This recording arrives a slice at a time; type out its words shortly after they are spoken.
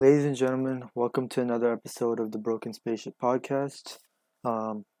Ladies and gentlemen, welcome to another episode of the Broken Spaceship Podcast.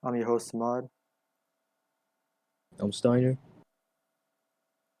 I'm your host, Samad. I'm Steiner.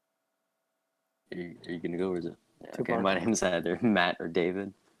 Are you gonna go or is it? Okay, Tupac. my name's either Matt or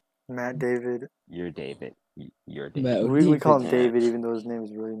David. Matt David. You're David. You're David. Matt We call him Yeah. David even though his name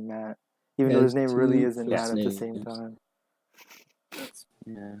is really Matt. Even He though his has name really two isn't first Matt at the same names. time.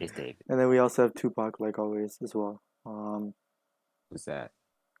 Yeah. It's David. And then we also have Tupac, like always, as well. Who's that?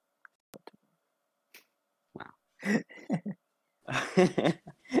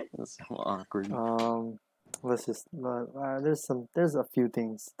 That's so awkward. Let's just there's a few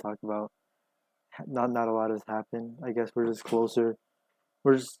things to talk about. Not a lot has happened. I guess we're just closer.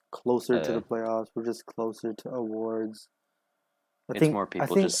 We're just closer to the playoffs. We're just closer to awards. It's more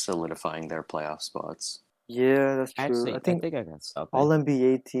people just solidifying their playoff spots. Yeah, that's true. Actually, I think I got something. All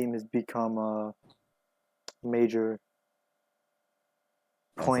NBA team has become a major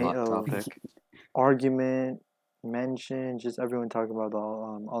point Hot of topic. argument, mention. Just everyone talking about the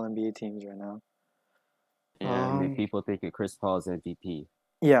all NBA teams right now. Yeah. I mean, people think that Chris Paul is MVP.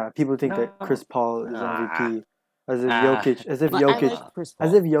 Yeah, people think that No. Chris Paul is Nah. MVP, as if Ah. Jokic, But I like Chris Paul,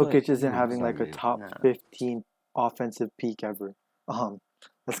 as if but, Jokic isn't no, having sorry, like a man. top Nah. 15 offensive peak ever.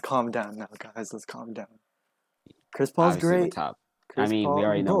 Let's calm down now, guys. Let's calm down. Chris Paul's Obviously, we're great. top. Chris I mean, Paul, we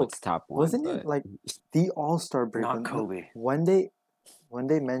already know bro, what's top one. wasn't it but like the All-Star break Not Kobe. when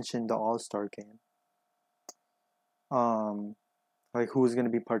they mentioned the All-Star game, like who was gonna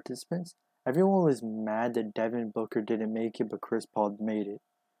be participants? Everyone was mad that Devin Booker didn't make it, but Chris Paul made it.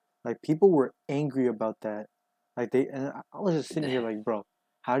 Like people were angry about that. Like and I was just sitting here like, bro,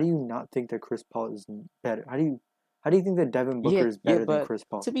 how do you not think that Chris Paul is better? How do you think that Devin Booker is better than but Chris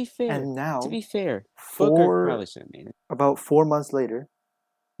Paul? to be fair, And now, Booker for probably should have made it. about 4 months later,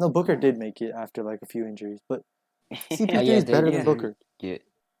 no, Booker did make it after like a few injuries, but CP3 yeah, is they- better yeah. than Booker. Yeah,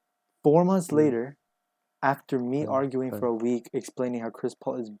 4 months later, after me Mm, arguing but- for a week explaining how Chris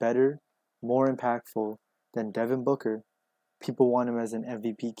Paul is better, more impactful than Devin Booker, people want him as an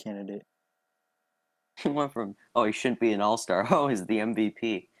MVP candidate. He went from he shouldn't be an all-star. Oh, he's the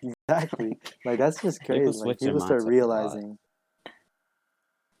MVP. Exactly. Like that's just People crazy. Like switch their people start mindset a lot. realizing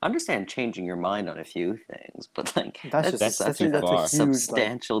I understand changing your mind on a few things, but like That's just- such too a far. That's a huge, like-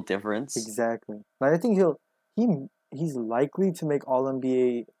 substantial difference. exactly. Like I think he's likely to make All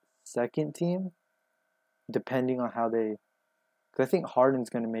NBA second team, depending on how they. Because I think Harden's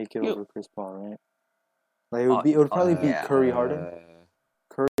gonna make it You- over Chris Paul, right? Like it would probably be yeah. Curry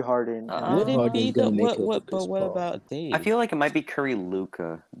Harden, and Would it Harden's be the gonna make it over what? Chris But what Paul. about Dave? I feel like it might be Curry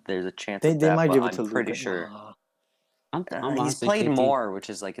Luca. There's a chance they of that, might but give it to I'm pretty Luka. sure. Nah. I'm He's honestly played thinking, more, which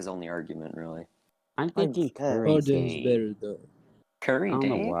is like his only argument, really. I'm thinking guess. Curry. Harden's Dame. better though. Curry, I don't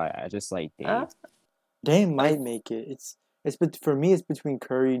know Dame? why. I just like Dame. Huh? Dame might make it. For me. It's between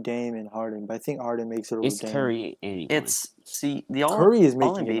Curry, Dame, and Harden. But I think Harden makes it over It's Dame. Curry anyone. The all Curry is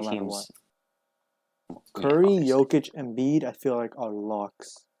all making it NBA no matter teams. what. Yeah, Curry, obviously. Jokic, Embiid, I feel like are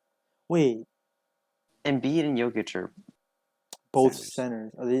locks. Wait, Embiid and Jokic are both Centers.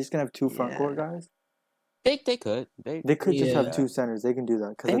 centers. Are they just gonna have two front court Yeah. guys? They could. They could just have Yeah. two centers. They can do that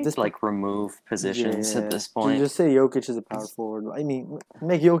because they at need this to like remove positions at this You point. just say Jokic is a power forward. I mean,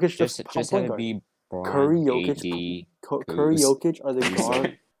 make Jokic just just point have it guard. be Braun, Curry, Jokic, AD. Curry, Kuz. Jokic are the Kuz. guard.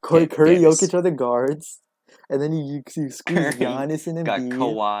 Dennis. Curry, Jokic are the guards, and then you squeeze Curry Giannis and Got Embiid.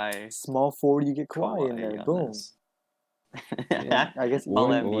 Kawhi. Small forward, you get Kawhi in there. Boom. Giannis. Yeah, I guess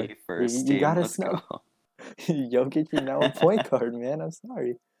All Or- NBA first you team. gotta Let's snub. go. Jokic is now a point guard, man. I'm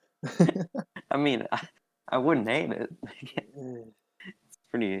sorry. I mean, I wouldn't hate it. It's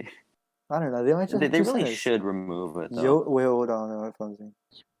pretty. I don't know. They might just They have two really centers. should remove it though. Wait, hold on. No, my phone's ringing.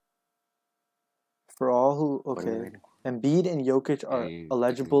 For all who What are okay, they- Embiid and Jokic are Hey,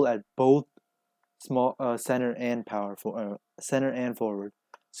 eligible at both small center and center and forward.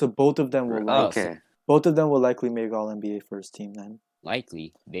 So both of them will Okay. both of them will likely make All NBA first team. Then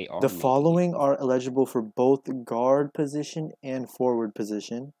Likely, they are. the making following it. are eligible for both guard position and forward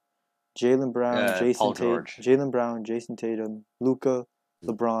position: Jaylen Brown, Paul George. Jaylen Brown, Jason Tatum, Luka,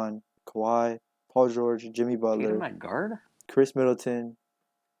 LeBron, Kawhi, Paul George, Jimmy Butler, Tatum at guard? Chris Middleton,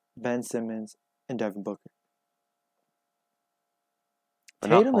 Ben Simmons, and Devin Booker. But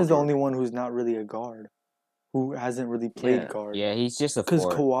not Tatum Paul is the George. only one who's not really a guard, who hasn't really played Yeah. guard. Yeah, he's just a Because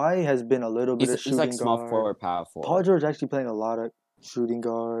forward. Kawhi has been a little bit of He's shooting like small guard. forward, power forward. Paul George actually playing a lot of shooting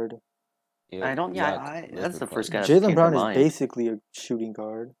guard. Yeah, I don't. he's Yeah, like that's the liquid first player. guy. that Jalen came Brown to is mind. basically a shooting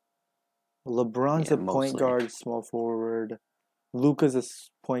guard. LeBron's Yeah, a point mostly. guard, small forward. Luka's a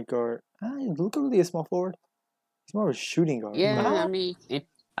point guard. Luka really a small forward? He's more of a shooting guard. Yeah, Well, I mean,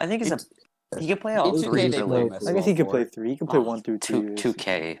 I think he's a He can play all In 2K three, they really. play him as I guess small he could play forward. 3. He can play Oh, 1 through 2 2.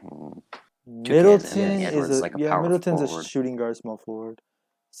 2K. Middleton and is Edwards a like a power Middleton's forward. a shooting guard, small forward.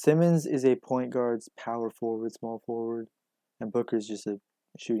 Simmons is a point guard, power forward, small forward, and Booker's just a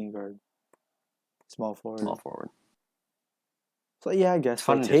shooting guard, small forward. Small forward. So yeah, I guess It's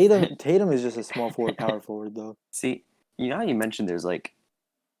so. funny to- Tatum is just a small forward, power forward though. See, you know how you mentioned there's like,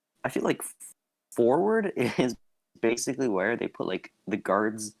 I feel like forward is basically where they put like the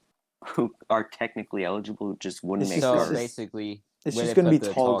guards who are technically eligible just wouldn't It's make just- So guards. basically, It's where just they gonna be put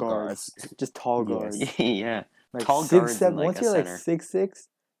the tall guards, just tall Yes. guards. Yeah, Like tall 6'7". guards and, like, Once a you're like center. 6'6",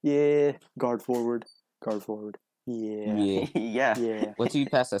 yeah, guard forward. Yeah, Yeah. yeah. yeah. Once you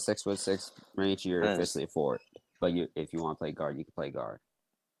pass that 6'6" range, you're Yes. officially a forward. But if you want to play guard, you can play guard.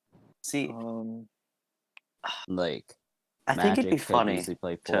 See, Like, I think it'd be Magic could funny easily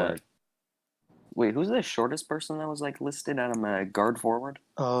play to forward. wait. Who's the shortest person that was like listed at a guard forward?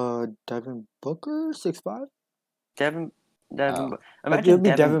 Devin Booker, 6'5", Devin. Oh. Imagine it'd be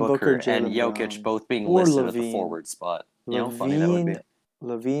Devin Devin Booker, Booker, and Jaylen Jokic Brown. both being Or listed at the Levine. forward spot. You know how funny that would be.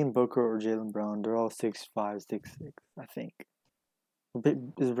 Levine, Booker, or Jaylen Brown. They're all 6'5", 6'6", I think.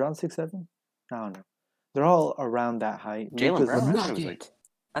 Is Brown 6'7"? I don't know. They're all around that height. Jaylen Luka's- Brown? Not was it. like-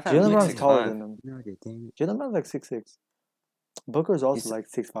 I thought he Jaylen was Brown's like taller 6'5". than them. Not it, damn it. Jaylen Brown's like 6'6". Booker's also He's- like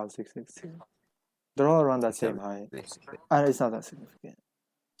 6'5", 6'6". too. They're all around that same height. Basically. And it's not that significant.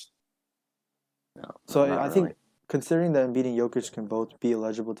 No, So not I really. think, considering that Embiid and Jokic can both be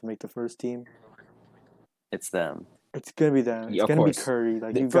eligible to make the first team, It's them. it's gonna be them. It's Yeah, of gonna be course. Curry.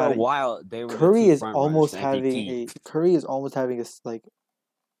 Like you For a got while, they were the Curry two is front almost runners for MVP. Curry is almost having a like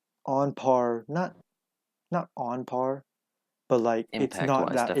on par, not on par, but like it's Impact not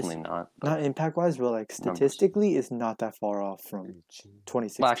wise, that definitely it's not. but- not impact wise, but like Numbers. statistically, it's not that far off from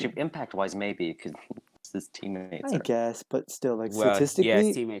 2016. Well, actually, impact wise, maybe because his teammates I are. guess, but still, like Well, statistically, yeah,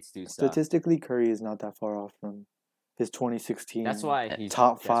 his teammates do suck. statistically, Curry is not that far off from his 2016. That's why he's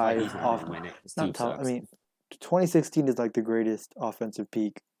top that's why 5 he's not off- gonna win it. His not team top. sucks. I mean, 2016 is like the greatest offensive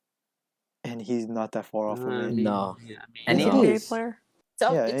peak, and he's not that far off from it. No. An Yes, it NBA is. player?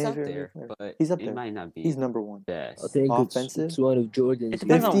 Yeah, it's up NBA there, player. but He's up it there. might not be He's number 1. best. I think Offensive? it's one of Jordan's. It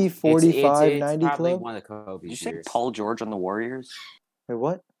depends on- 50, It's- 45, it's 90 probably club. one of Kobe's Did you say years. Paul George on the Warriors? Wait,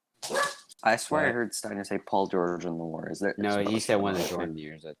 what? I swear I What? heard Steiner say Paul George on the Warriors. There, No, it's he not- said one of the Jordan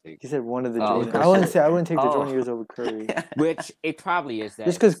years, I think. He said one of the Oh, Jordan. okay. I wouldn't take the Oh. Jordan years over Curry. Which it probably is that.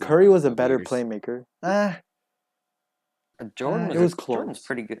 Just because it's not Curry one was of a better Kobe's. playmaker. Jordan it was Jordan's close.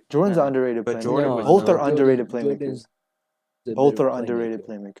 pretty good. Jordan's Yeah. an underrated But playmaker. Jordan was Both not. are underrated playmakers. Jordan's the Both better are underrated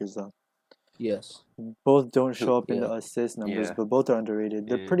playmaker. playmakers, though. Yes. Both don't show up in the Yeah. assist numbers, Yeah. but both are underrated.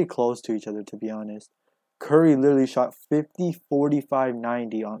 They're Yeah. pretty close to each other, to be honest. Curry literally shot 50, 45,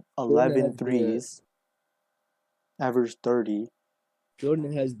 90 on 11 had the- threes, averaged 30.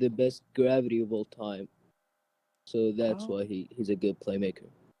 Jordan has the best gravity of all time. So that's Oh. why he's a good playmaker.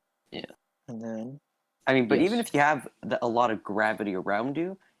 And then, I mean, but Yes. even if you have a lot of gravity around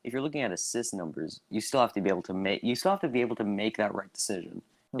you, if you're looking at assist numbers, you still have to be able to make. You still have to be able to make that right decision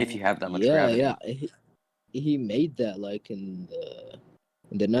if you have that much Yeah, gravity. yeah. He made that like in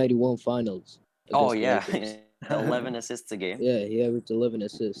the 91 finals. Oh against yeah, Lakers. 11 assists a game. Yeah, he averaged 11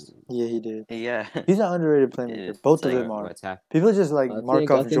 assists. yeah, he did. Yeah. He's an underrated playmaker. is Both of insane. them are. What's happening? People just like I mark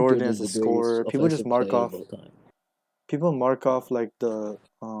think off Jordan as Jordan's a the scorer. greatest People just offensive mark player off. of all time. People mark off like the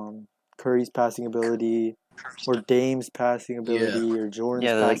Curry's passing ability, or Dame's passing ability, or Jordan's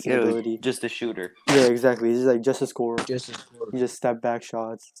Yeah, they're like passing ability. just a shooter. Yeah, exactly. He's just like just a scorer. Just as scorer. You just step back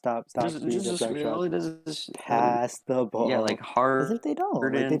shots, stop, Just, speed, just, step back all he shots, does is pass the ball. Yeah, like As Harden. if they don't.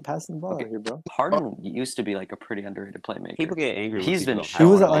 Like they Harden- pass the ball Okay. out here, bro. Harden used to be like a pretty underrated playmaker. People get angry. when He's people been don't He have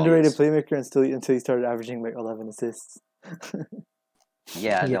was an Showing underrated balls. playmaker until he started averaging like 11 assists.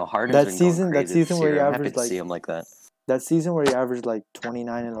 Yeah, Yeah. no, Harden's That been season- going that crazy season this where he year. I'm happy averaged, to like- see him like that. That season where he averaged like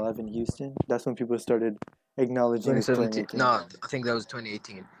 29 and 11 in Houston, that's when people started acknowledging his 2017. playmaking. No, I think that was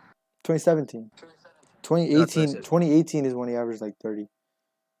 2018. 2017. 2018 is when he averaged like 30.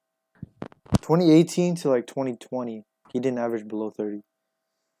 2018 to like 2020, he didn't average below 30.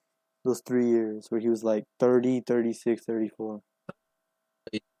 Those 3 years where he was like 30, 36, 34.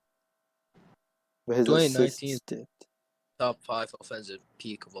 But his 2019 assists dipped. Top 5 offensive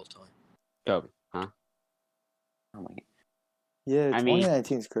peak of all time. Kobe, huh? Oh my Yeah, I mean-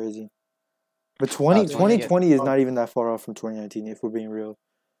 2019 is crazy. But 20 2020 is not even that far off from 2019, if we're being real.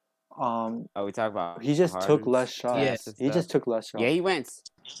 Oh, we talk about. He just took Harden's less shots. Yes. and He stuff. just took less shots. Yeah, he went.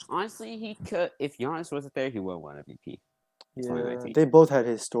 Honestly, he could. If Giannis wasn't there, he would have won MVP. Yeah, 2019. they both had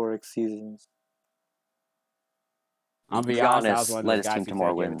historic seasons. I'll be honest, I was Giannis one of led the his guys team who to more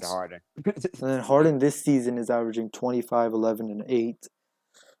said give it wins. Harden. And then Harden this season is averaging 25, 11, and 8.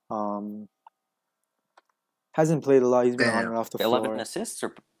 Hasn't played a lot. He's been on Damn. and off the 11 floor. assists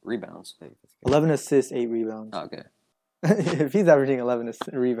or rebounds? 11 assists, 8 rebounds. Oh, okay. If he's averaging 11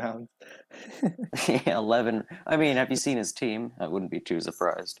 rebounds. Yeah, 11. I mean, have you seen his team? I wouldn't be too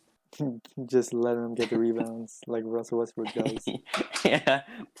surprised. Just let him get the rebounds like Russell Westbrook does. Yeah,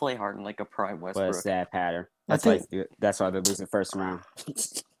 play Harden like a prime What a Westbrook. sad pattern. I That's why they're losing first round.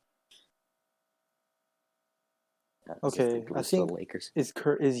 Okay, I think the Lakers. is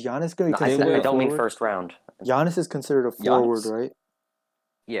Giannis going No, to be I considered a don't mean forward? first round. Giannis is considered a forward, Giannis? right?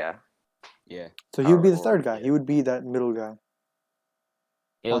 Yeah. Yeah. So he would be the Power third forward, guy. yeah. He would be that middle guy.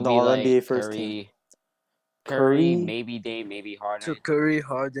 It'll On the be All-NBA like first Curry, team. Curry, Curry, maybe Dame, maybe Harden. So Curry,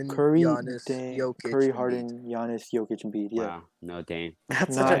 Harden, Giannis, Jokic, Curry, Embiid. Harden, Giannis, Jokic, Embiid. Yeah. Wow, no Dame.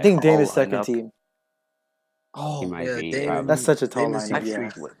 That's No, such I a think Dame tall is second lineup. team. He Oh, might Yeah, be. Dame- probably. that's such a tall Dame is lineup. six Yeah.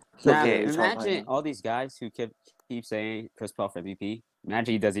 feet. It's a Now, very tall imagine lineup. all these guys who keep saying Chris Paul for MVP.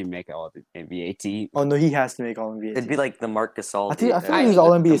 Imagine he doesn't even make all the NBA team. Oh no, he has to make All NBA. It'd be like the Marc Gasol. I feel like I- he's All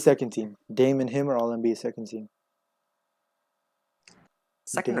NBA second team. Dame and him are All NBA second team.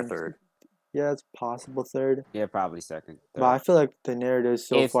 second or Dame's- third. Yeah, it's possible third. Yeah, probably second. But I feel like the narrative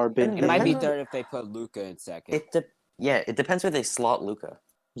so If- far been it It might be depends on- third if they put Luca in second. It depends where they slot Luca.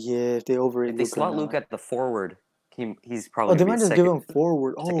 Yeah, if they overrate If they Luka slot now. Luca at the forward, he's Oh, probably they gonna might be just second. give him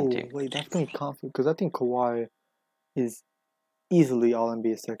forward. second Oh, team. wait, that's gonna be conflict because I think Kawhi is easily All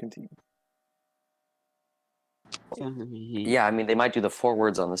NBA second team. Yeah, I mean they might do the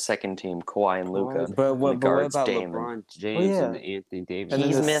forwards on the second team, Kawhi and Luca. Kawhi- But what guards, about Dame, LeBron James yeah. and Anthony Davis? And then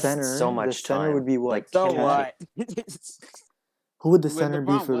He's the missed center, so much the center time. would be what? Like, So Kim what? Who would the When center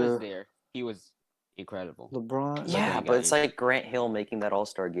be LeBron for was the there, he was incredible. LeBron? Yeah, Like, but it's like Grant Hill making that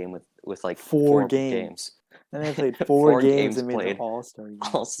All-Star game with like Four four games. And they played four Four games games and made played. the All-Star game.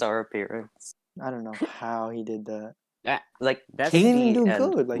 All-Star appearance. I don't know how he did that. Like That's- He didn't KD even do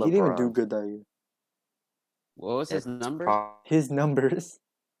and good. Like he didn't even do LeBron. good that year. What was his It's number? His numbers: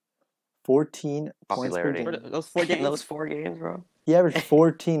 14 points per Popularity. For game. those 4 In games? those 4 games, bro. He averaged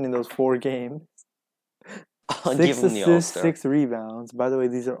 14 in those 4 games. I'll 6 give him the assists, All-Star. 6 rebounds. By the way,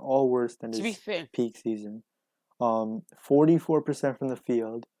 these are all worse than To be his fair, peak season. 44% from the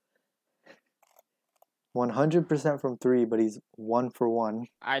field. 100% from 3, but he's 1 for 1. all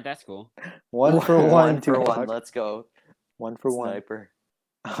right, that's cool. 1 for 1, One for one. Tupac. Let's go. 1 for 1. Sniper.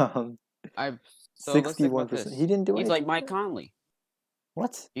 So let's think about 61%. this. He didn't do He's anything. like Mike Conley.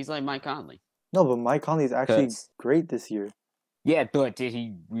 What? He's like Mike Conley. No, but Mike Conley is actually 'Cause- great this year. Yeah, but did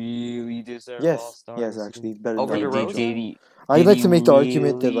he really deserve Yes, All-Star? yes, actually, he's better Over than DeRozan? Donovan Did, Mitchell. did he? I'd did like he to make the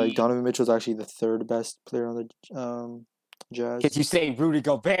argument that really- like Donovan Mitchell is actually the third best player on the Jazz. Could you say Rudy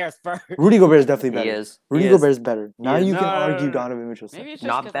Gobert first? Rudy Gobert is definitely He better. is. Rudy He is. Gobert is better. Now is. you can No, no, no, argue no. Donovan Mitchell Maybe it's just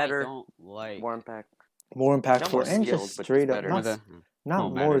Not 'cause better. I don't like More impact. more impactful more and skilled, just but straight up better. not, the, not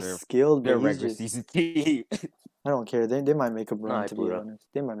don't more matter, they're- skilled, their but he's regular just season team. I don't care. They might make a run I to blew be it up. honest.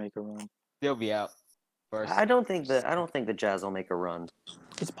 They might make a run. They'll be out first. I don't think the Jazz will make a run.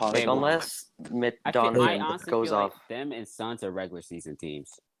 It's Like possible. unless I Donovan honestly goes feel off. like them and Suns are regular season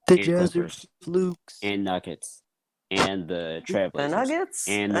teams. The And Jazz are Clippers. flukes. And Nuggets. And the The Trailblazers. Nuggets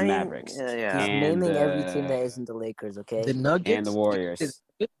And the I mean, Mavericks. Yeah. He's And naming every the- team that isn't the Lakers, okay? The Nuggets And the Warriors.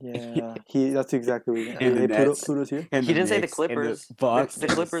 Yeah, that's exactly what he And the Hey, Nets. Pluto's here. And He didn't say the Knicks, and Clippers. Bucks, The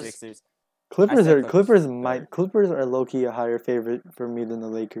and Clippers- Sixers. Clippers said are Clippers. Clippers are low key a higher favorite for me than the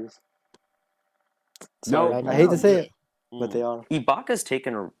Lakers. No, Sorry, Right I hate now, to say yeah. it, but they are. Ibaka's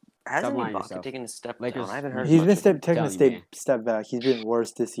hasn't lying to Ibaka yourself. taken a step Lakers- down? I haven't heard He's much been of him. taking a Telling you, step back. He's been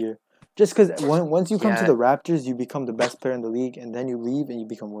worse this year. Just because once you come to Yeah. the Raptors, you become the best player in the league, and then you leave and you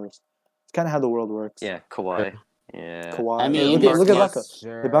become worse. It's kind of how the world works. Yeah, Kawhi. Yeah. Kawhi. I mean, look at Marcus- Ibaka.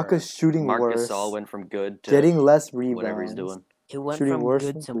 Sure. Ibaka's shooting Marc worse, Gasol went from good to getting less rebounds. whatever he's doing. He went shooting from worse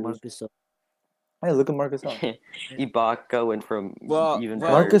good than to threes. Marcus. Hey, look at Marcus Gasol. Ibaka went from even well, prior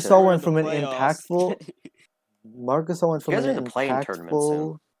Marcus to- Gasol we're went in from the an playoffs. impactful. Marcus Gasol went from You guys an are in the play-in tournament impactful.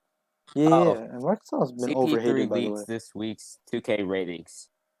 soon. Yeah, Oh. and Marcus Gasol's been CP3 overhated by the way. leads this week's 2K ratings.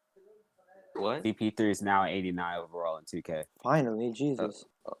 What? CP3 is now 89 overall in 2K. Finally, Jesus.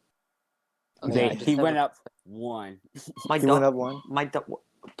 Okay, I just He have went a- up 1. My He went up one.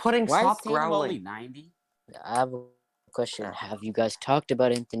 putting Why stop is Tatum only growling. 90? I have a question. Have you guys talked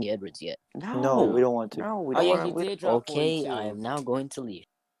about Anthony Edwards yet? No, we don't want to. No, we Oh don't. yeah, wanna- he we- did drop Okay, 42. I am now going to leave.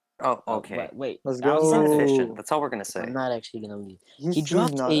 Oh, Oh, okay. but wait. Let's He's go. inefficient. That's all we're gonna say. I'm not actually gonna leave. He's, He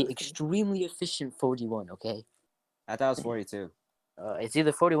dropped not, a extremely efficient 41. Okay, I thought it was 42. it's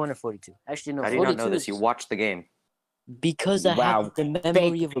either 41 or 42. Actually, no, How do you 42. not know this? is- You watched the game. Because I Wow. have the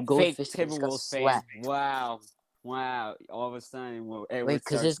memory of a Fake goldfish that just got Timberwolves fan. slapped. Wow. All of a sudden, well, Wait, Edwards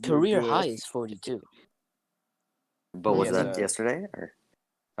because starts his doing career good. high is 42. But was Yeah, that so- yesterday? Or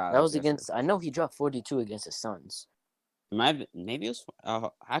That was against. I know he dropped 42 against the Suns. Maybe it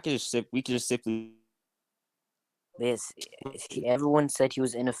was. We could just simply. Yes, everyone said he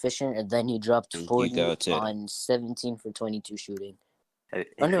was inefficient, and then he dropped Thank you, 40 Goat. on 17 for 22 shooting. Uh,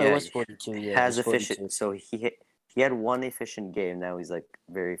 Oh no, it yeah, was 42. Yeah, it has was 42. efficient. So he had one efficient game. Now he's like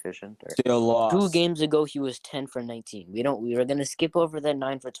very efficient. Or... Still lost. 2 games ago, he was 10 for 19. We were gonna skip over that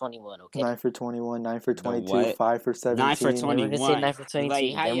 9 for 21. Okay. 9 for 21, 9 for The 22, what? 5 for 17. 9 for Then we're gonna say 21. 9 for 22.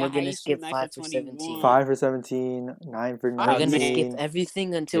 Like, then we're gonna you skip shoot 5 for 17. 5 for 17, 9 for We're gonna skip 19.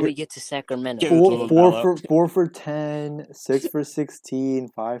 everything until we get to Sacramento. Give it to Okay? him. 4 for 10, 6 for 16,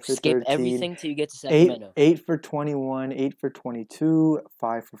 5 for Skip 13. everything till you get to 8, Sacramento. 8 for 21, 8 for 22,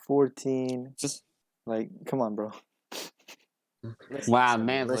 5 for 14. Just Like, come on, bro. Listen, wow, son,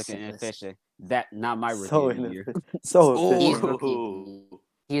 man's listen, looking listen. inefficient. That not my So review of the year. inefficient. So He's efficient. rookie. of the year.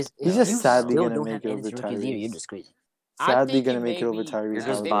 He's just you sadly still gonna don't make have it Ennis over rookie of the year. You're Tyrese. just crazy. I Sadly think gonna it make it may over be- Tyrese You're just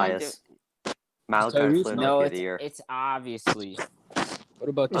Halliburton. biased. Malachi Tyrese? Flynn No, Rookie of the Year. it's obviously. What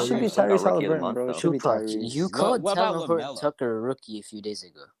about It should be Tyrese? Got Tyrese Rookie of the Halliburton, Month, bro. though. It should be Tupac, Tyrese. you called what about Talon Horton LaMelo? Tucker a rookie a few days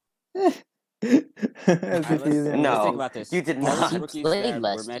ago. As Alright, if let's, he's in No. let's think it. about this. You did All not. those He rookies played that we're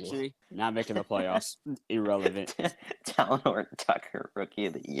last year. mentioning not making the playoffs. Irrelevant. Talon Horton Tucker Rookie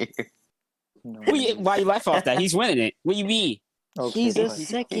of the Year. No, Why you laugh off that? He's winning it. What do you mean? okay, He's a fine.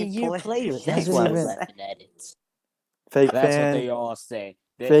 second-year played- player. he That's hasn't why I'm even- laughing at it. Fake That's fan. what they all say.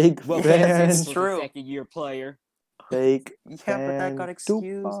 Fake well, fan. It's True. a second-year player. Fake Yeah, but fan. that got excused.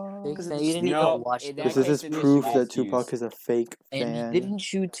 Tupac. Big Because fan. it's You didn't just- even No, watch in the that This is case, his it proof should that be Tupac excused. is a fake And fan.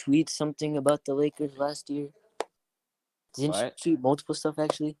 didn't you tweet something about the Lakers last year? Didn't you What? tweet multiple stuff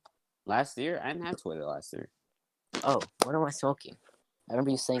actually? Last year? I didn't have Twitter last year. Oh, what am I smoking? I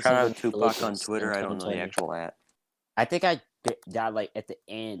remember you saying Shout something out about the Tupac on Lakers Twitter. in I don't know the 2020. actual at. I think I got like at the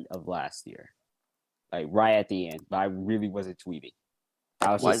end of last year. Like right at the end. But I really wasn't tweeting.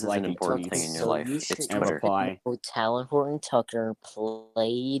 I was Why just is this an liking important tweets thing in your So life? you It's should Twitter. reply. know Talon Horton Tucker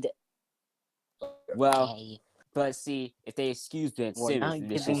played. Well, Okay. but see, if they excuse Ben We're Simmons, not then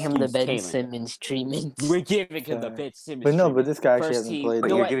they should giving him the excuse Ben Kalen. Simmons treatment. We're giving him the Fair. Ben Simmons But no, treatment. but this guy actually First hasn't team, played But you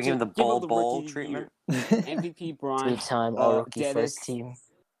know you're what? giving him the Give Bol the Bol rookie of the year. treatment? MVP Bron, Two-time All-Rookie Dennis, first team.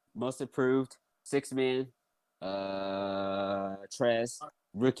 most improved, 6-man, Trez,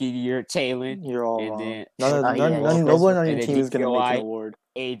 rookie of the year, Taylor, You're all and wrong. then No one on and your then team is gonna make an DPOI. award.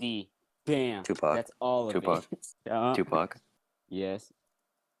 AD. Bam. Tupac. That's all of Tupac. it. Tupac. Yes.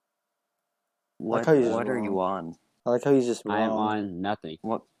 What how he's what just are you on? I like how he's just wrong. I am on nothing.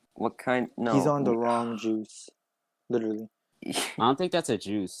 What kind? No. He's on the wrong juice. Literally. I don't think that's a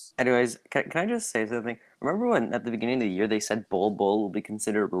juice. Anyways, can I just say something? Remember when at the beginning of the year they said Bol will be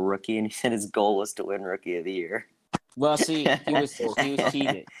considered a rookie, and he said his goal was to win Rookie of the Year. Well, see, he was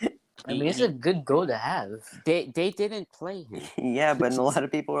cheated. I mean, it's a good goal to have. They didn't play him. Yeah, but a lot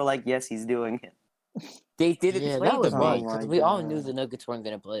of people were like, "Yes, he's doing it." They didn't Yeah, play that was the why. Oh man. my We all God. knew the Nuggets weren't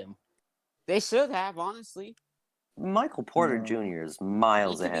going to play him. They should have, honestly. Michael Porter No. Jr. is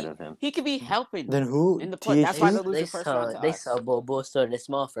miles He could ahead be- of him. He could be helping. Then who? In the play- that's why THT? they'll lose the first round to They us. saw Bobo starting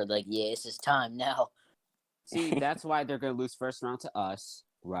small for like, yeah, it's his time now. See, that's why they're gonna lose first round to us,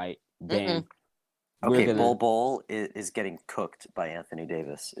 right? Then Okay, we're gonna. Bol is getting cooked by Anthony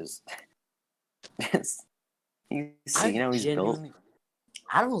Davis. You see how he's built.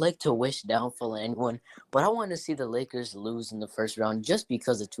 I don't like to wish downfall on anyone, but I want to see the Lakers lose in the first round just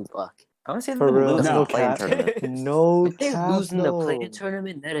because of Tupac. I want to see For them real, lose in no the playing cap. tournament. No If they cap, lose in the no. play-in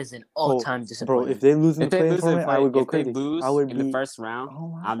tournament, that is an Bro, all-time Bro, disappointment. if they lose in If the they play-in lose, tournament, I would go if they crazy. lose I would in be. the first round, Oh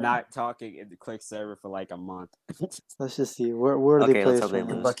my I'm God. not talking in the click server for like a month. Let's just see. Where do Okay, they play let's us hope they right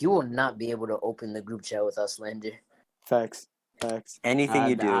now? lose. Buck, you will not be able to open the group chat without slander. Facts. Anything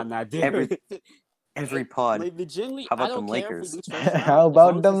you do, I'm not doing every it. every pod. Like, legitimately, How about I don't them care Lakers? if we lose first round. How as about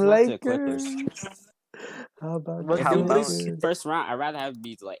long as them it's not to the Clippers. Lakers? How about What them How If we about- lose Lakers? first round, I'd rather have it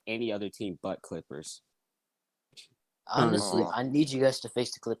be like any other team but Clippers. Honestly, Oh. I need you guys to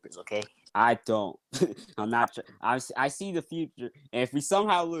face the Clippers, okay? I don't. I'm not. I see the future, and if we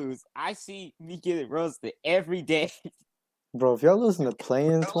somehow lose, I see me getting roasted every day. Bro, if y'all lose in the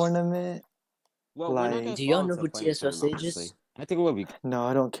play-in tournament, Well, we're not Like- gonna Do y'all fall know into who the play-in TSO tournament, Sage is? honestly. I think it will be. no,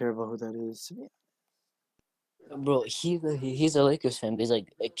 I don't care about who that is. Bro, he's a Lakers fan. But he's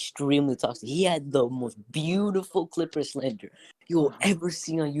like extremely toxic. He had the most beautiful Clipper slander you will ever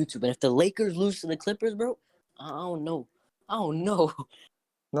see on YouTube. And if the Lakers lose to the Clippers, bro, I don't know.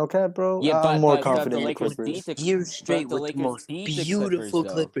 No cap, bro. Yeah, I'm more but confident the in the Lakers Clippers. beat the Years straight the with Lakers the most beat the beautiful Clippers,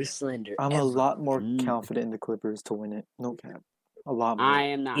 though. Clipper slander. I'm ever. a lot more Mm. confident in the Clippers to win it. No cap. A lot more. I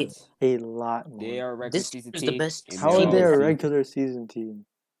am not. Yeah. A lot more. They are a regular This season is the team. best and How team are they a in the regular season team?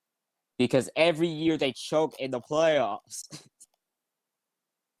 Because every year they choke in the playoffs.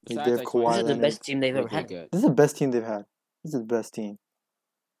 They Besides, have like, Kawhi This is the Leonard. best team they've ever okay, had. good. This is the best team they've had. This is the best team.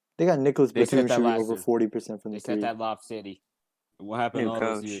 They got Nicholas They said Batum that shooting last over year. 40% from They the said three. that Lob City. What happened New all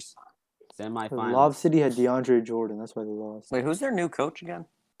those coach. years? Lob Semifinals. City had DeAndre Jordan. That's why they lost. Wait, who's their new coach again?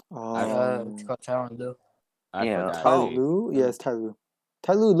 It's called Tyronn Lue. I Yeah. forgot. Ty Oh. Lue? Yeah, it's Ty Lue.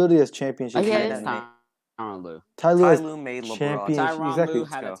 Ty Lue literally has Oh, championship. yeah, Tyronn it's Lue. Tyronn Lue. Ty Lue has Ty Lue made LeBron. championship. Tyronn Exactly. Lue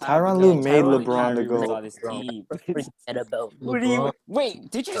had a Tyronn time Lue because made Tyronn LeBron the Kyrie was GOAT. on his team. Forget about What do you- LeBron. Wait,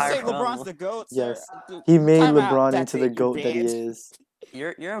 did you say Tyronn LeBron's Lue. the GOAT, sir? Yes. Dude, He made time out. LeBron That's into the it, you're GOAT that he dead. is.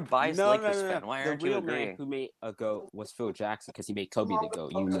 You're a biased No, Lakers fan. Why The aren't you real man agreeing? who made a GOAT was Phil Jackson because he made Kobe the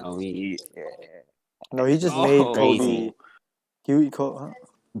GOAT. You know me. No, he just Oh. made Crazy. Kobe.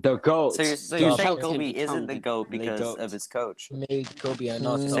 The GOAT. So you're He saying helped him Kobe become isn't the GOAT because GOAT. of his coach? Made Kobe a You're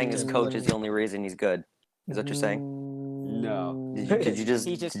not saying his top coach 10 is the only reason he's good. Is that what you're saying? No. Did you just?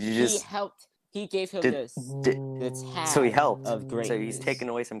 He helped. He gave him Did- this. did- the tag So he helped. of greatness. So he's taking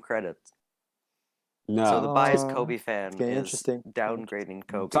away some credit. No. So the biased Uh, Kobe fan it's getting is interesting. downgrading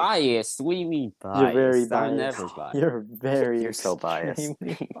Kobe. Biased? What do you mean biased? You're very I'm biased. never biased. You're very You're so biased.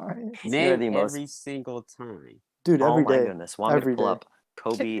 extremely biased. You're Name the most- every single time. Dude, Oh every my day. goodness! Want me Every to pull day. up?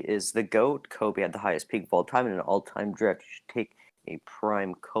 Kobe is the GOAT. Kobe had the highest peak of all time in an all-time draft. You should take a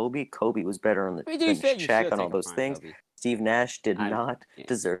prime Kobe. Kobe was better on the I mean, to than be fair, you Shaq should on all take a those prime things. Kobe. Steve Nash did I'm- not yeah.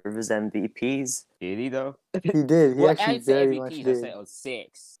 deserve his MVPs. Did he though? He did. He Well, actually I'd say very much MVPs. I did. say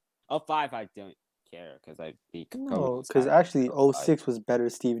 06. 05, I don't care because I think Kobe No, was because higher actually than 05. 06 was better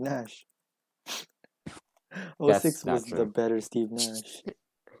Steve Nash. That's 06 not was true. the better Steve Nash.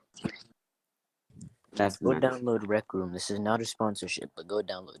 That's Go not true. download Rec Room. This is not a sponsorship, but go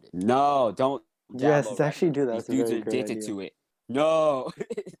download it. No, don't. Yes, download it's actually Rec do Room. that. That's a These dudes very are great addicted idea. to it. No.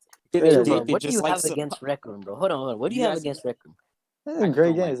 Great They're idea. Bro, addicted what do just you like have some- against Rec Room, bro? Hold on. What do you You have guys- against Rec Room? It's I a great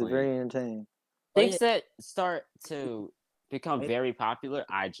don't game. like It's playing very entertaining. things that start to become very popular,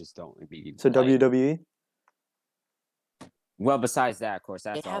 I just don't immediately. So like. WWE Well, besides that, of course,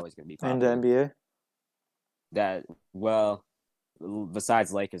 that's They have- always going to be and the popular. NBA. That well,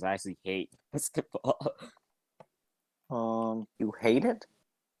 besides Lakers, I actually hate basketball. You hate it?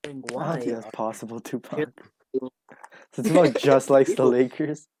 I don't Why? think that's possible, Tupac. So Tupac just likes the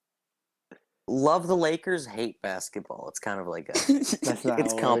Lakers. Love the Lakers, hate basketball. It's kind of like a, That's not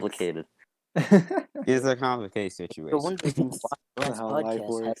it's how it complicated. It's a complicated The situation. one reason why That's last how life podcast had,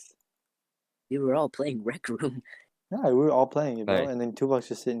 works. we were all playing Rec Room. Yeah, we were all playing it, bro. Right. And then Tupac's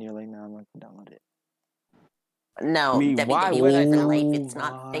just sitting here like, nah, I'm not gonna download it. No, I mean, why WWE would I is real download- life. It's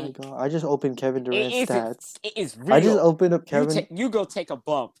not my fake. God. I just opened Kevin Durant's If stats. It is real. I just opened up Kevin. You go take a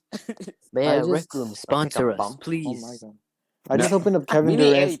bump. But I yeah, just- Rec Room, sponsor us, bump. Oh please. my God. I just opened up Kevin We need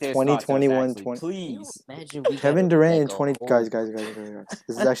Durant's anything sponsor us, 2021 actually, 20. Please. Imagine we Kevin got, Durant like, in a 20 whole- guys.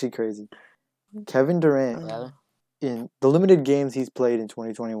 This is actually crazy. Kevin Durant Yeah. in the limited games he's played in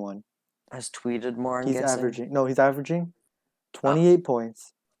 2021, Has tweeted more. I'm he's guessing. averaging 28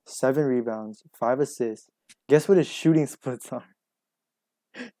 points, 7 rebounds, 5 assists. Guess what his shooting splits are?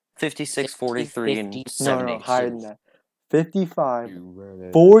 56, 43, and 50, 70. No, higher than that. 55, You were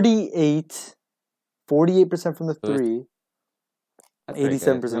the- 48, 48% from the Who's- 3, That's pretty good.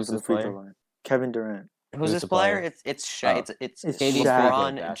 87% Who's from the this free player? throw line. Kevin Durant. Who's Who's this the player? player? It's Shaq. Oh. It's It's KD's Shaq.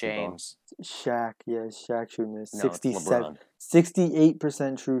 LeBron basketball. James. Shaq, yeah, Shaq shooting this. No, it's 67, LeBron.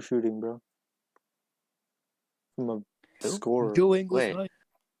 68% true shooting, bro. From a scorer. Joe Ingles. Wait. right?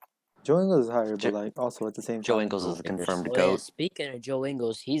 Joe Ingles is higher, Jo- but like also at the same Joe time, Ingles is the confirmed Oh, yeah, GOAT. speaking of Joe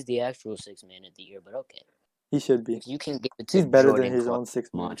Ingles, he's the actual 6th man of the year, but okay. he should be. You can give it to He's better Jordan than his Clark. own 6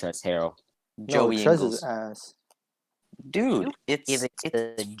 man. Montrezl Harrell. No, Joey Trez is Ingles. ass. Dude, Give it's it to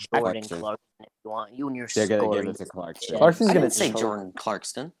Jordan Clarkson. Clarkson if you want. You and your They're gonna give scoring. it to Clarkson. Clarkson's I gonna didn't say choke. Jordan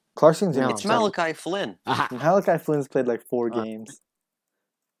Clarkson. Clarkson's No, gonna It's Sorry. Malachi Flynn. Malachi Flynn's played like 4 Uh, games.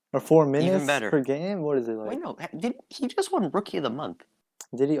 Or 4 minutes better. per game? What is it like? Wait, no, did he just won Rookie of the Month?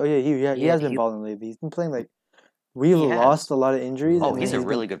 Did he? Oh yeah, he Yeah, has been he- balling lately. He's been playing like we've He has. lost a lot of injuries. Oh, and then he's a been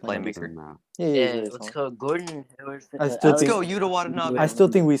really good playing. playmaker. No. Yeah, Yeah, he's really let's solid. go. Gordon. I still Let's think- go, Yuta Watanabe. I still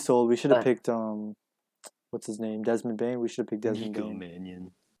think we sold. We should have Uh, picked what's his name? Desmond Bain. We should have picked Desmond Nico Bain.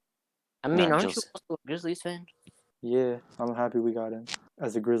 Mannion. I mean, Not aren't just- you also a Grizzlies fan? Yeah, I'm happy we got him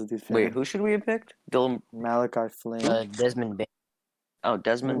as a Grizzlies fan. Wait, who should we have picked? Dylan. Malachi Flynn. Desmond Bain. Oh,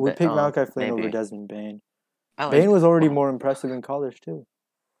 Desmond. we Ba- picked oh, Malachi Flynn maybe. over Desmond Bain. I like- Bain was already wow. more impressive in college too.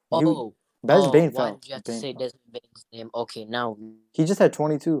 Oh, Best oh, Bain why fell. did you have to Bain say fell. Desmond Bain's name? Okay, now He just had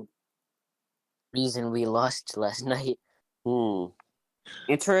 22. reason we lost last night.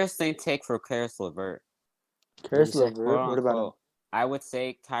 Interesting take for Karis LeVert. Karis said, LeVert. What about him? Quote, I would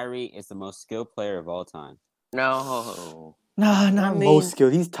say Kyrie is the most skilled player of all time. No. Nah, not I mean, most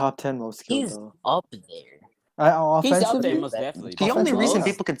skilled. He's top 10 most skilled He's though. up there. He's up Offensively, there most definitely. The only Offensively, reason yeah.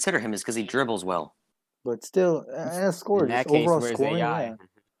 people consider him is because he dribbles well. but still, score. In that Just case, overall where's scoring, AI?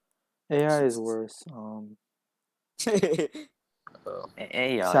 yeah. AI is worse.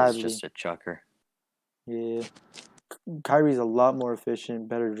 AI is Sadly. just a chucker. Yeah. Kyrie's a lot more efficient,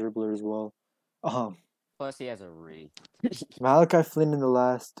 better dribbler as well. Plus, he has a ring. Malachi Flynn in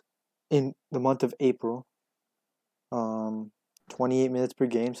the month of April. 28 minutes per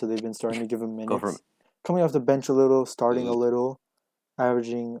game, so they've been starting to give him Go for minutes. Coming off the bench a little, starting a little,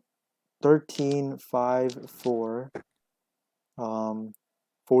 averaging 13, 5, 4.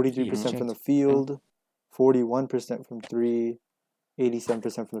 43% from the field, 41% from 3,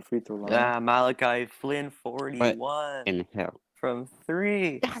 87% from the free throw line. Malachi Flynn, 41 In hell. from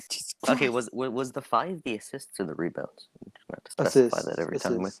 3. Okay, was the 5 the assists or the rebounds? I'm just gonna have to specify Assists, that every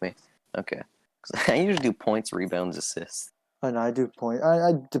time with assists. me. Okay. 'Cause I usually do points, rebounds, assists. And I do point.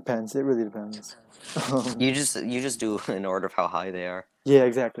 I depends. It really depends. You just do in order of how high they are. Yeah,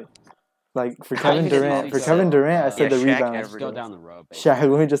 exactly. Like for I Kevin usually Durant, go, Kevin Durant, I said yeah, the Shaq rebound. average. Just go down the road. Baby. Shaq.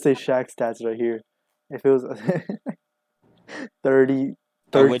 Let me just say Shaq stats right here. If it was 30,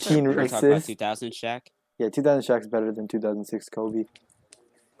 Oh, which 13 we're talking about assists. 2000 Shaq. Yeah, 2000 Shaq's better than 2006 Kobe.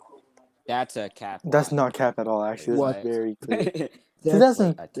 That's a cap. That's line. not cap at all. Actually, What? that's very clear. That's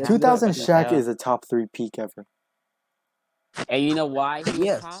 2000, like- 2000 What the Shaq hell? is a top 3 peak ever. And you know why he was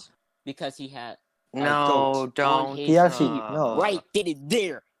Yes. top? Because he had No, goat on don't. his He actually team. no Right, did it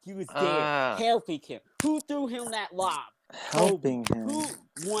there. He was there, helping him. Who threw him that lob? helping him. Who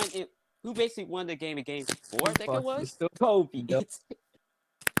won it? Who basically won the game in game 4? I think it Fuck, was you still- Kobe. Yep.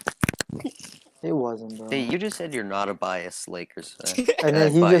 It wasn't, bro. Hey, you just said you're not a biased Lakers fan. And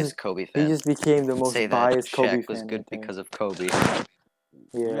then he biased just Kobe he fan. just became the most Say that biased Kobe Shaq was fan. good I think. because of Kobe.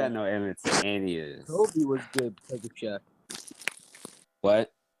 You Yeah. got no evidence of any of this. Kobe was good because of Shaq.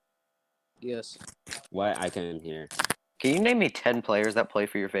 What? Yes. What? I couldn't hear. Can you name me 10 players that play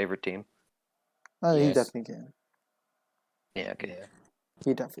for your favorite team? He Yes. definitely can. Yeah, okay. Yeah.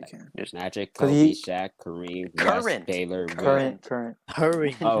 He definitely can. Just Magic, 'Cause Kobe, he- Shaq, Kareem, Current. West, Baylor, Current. Current.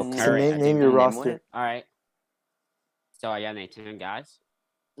 Hurry. Oh, So So current. name, I name think your name roster. one. All right. So I got named 10 guys.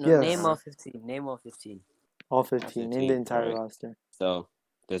 No, Yes. name all 15. Name all 15. All 15. Name the 15, entire right. roster. So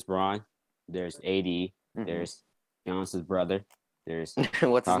there's Braun, there's AD, Mhm. there's Giannis's brother, there's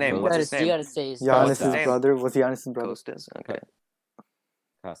What's his name? You What's You his gotta, you name? gotta say his Giannis' What's his Giannis's name? brother. What's Giannis's brother? Costas. Okay.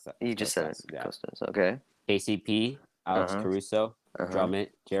 Costa. You just said it. Yeah. Costas. Okay. KCP, Alex Uh-huh. Caruso, Uh-huh. Drummond,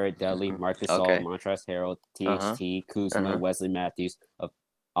 Jared Dudley, Mhm. Marcus Okay. Gasol, Montrezl Harrell, THT, Kuzma, Uh-huh. Wesley Matthews,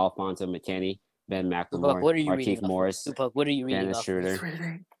 Alfonso McKinney, Ben Tupac, McLemore, what are you Markeith reading off Morris, of? Tupac, what are you reading Dennis off of? Schroeder,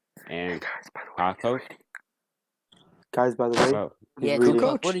 Reading. and Guys, by the way, Taco. he's reading. Guys, by the way, Bro, he's Yeah, reading.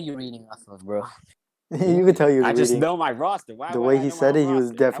 Tupac, what are you reading off of, bro? You could tell he was I reading. just know my roster. Why The would way I he know said my it, he was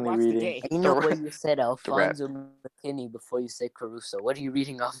roster? definitely I watched the reading. game. You know The what you said, rap. Alfonso McKinney, before you said Caruso. What are you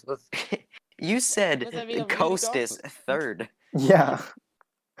reading off of? You said What does that mean I'm reading Costas off of? third. Yeah.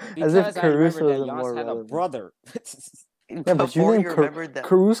 As Because if I Caruso remember is that Giannis more had a relevant. brother. Yeah, but you Before named you remembered that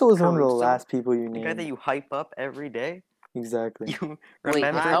Caruso is one of the Caruso, last people you the guy that named. you hype up every day. Exactly. You Wait,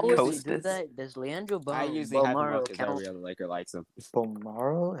 remember I how would you Costas? do that? Does Leandro I usually hype him Balmaro up because count? every other Laker likes him.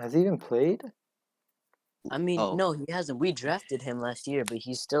 Bomaro? Has he even played? I mean, Oh. no, he hasn't. We drafted him last year, but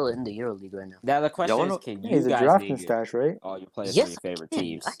he's still in the EuroLeague right now. Now the question wanna- is, can Yeah, you he's a guys drafting name stash, right? all your players Yes, from your favorite I can.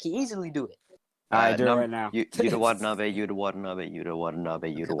 teams? I can easily do it. I do it right now. Yuta Watanabe, Yuta Watanabe, Yuta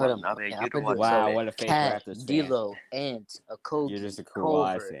Watanabe, Yuta Hold on. Watanabe, Okay, I'm Yuta gonna do it. Watanabe. Wow, what a fake Cat, Raptors fan. D'Lo, Ant, Akogi, You're just a Kawhi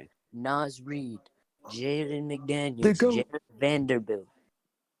Culver, fan. Nas Reed, Jaden The McDaniels, GOAT. Jared Vanderbilt.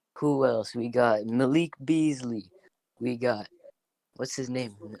 Who else? We got Malik Beasley. We got what's his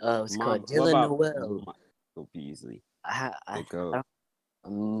name? What's it called? What Dylan about Noel. Michael Beasley? I, The GOAT. I,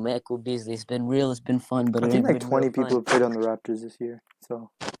 Michael Beasley. It's been real. It's been fun, but I it think ain't like been 20 real people fun. have played on the Raptors this year. So,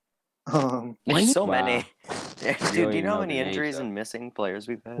 There's so Wow. many. You Dude, don't do you even know how know many the names, injuries though. and missing players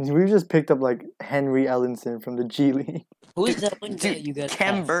we've had? we've just picked up like Henry Ellenson from the G League. Who's that one guy Dude, you guys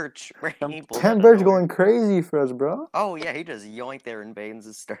Kem have? Birch. He pulled out Ken of Bird's nowhere. going crazy for us, bro. Oh, yeah, he just yoinked Aaron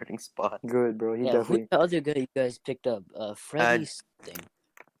Baines' starting spot. Good, bro. He Yeah, definitely. who's the other guy you guys picked up? Freddie something.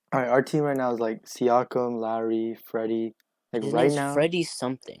 All right, our team right now is like Siakam, Lowry, Freddie. Like His right name's now, Freddie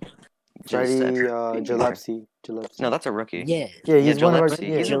something. Freddie Giuseppe. Gillespie. No, that's a rookie. Yeah, Yeah, he's Yeah, one of our. Gillespie.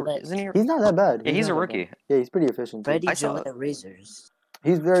 Yeah, Isn't he? he's not that bad. Yeah, he's not a that rookie. bad. Yeah, he's pretty efficient. Too. Freddie I saw- Gillette Razors.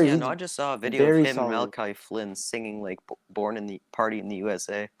 He's very. Yeah, he's, no, I just saw a video of very him solid. and Malachi Flynn singing like "Born in the Party in the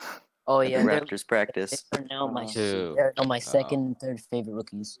USA" Oh at yeah, the they're, Raptors practice. they're now my Two. they're now my second and third favorite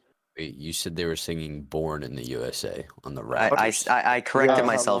rookies. Wait, you said they were singing "Born in the USA" on the I Raptors. I corrected Yeah.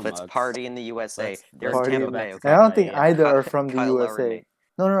 myself. Hello, It's Mugs. "Party in the USA." Let's They're Party Tampa in- Bay. And Okay? I don't think Yeah. either are from the Kyle Lowry USA. made-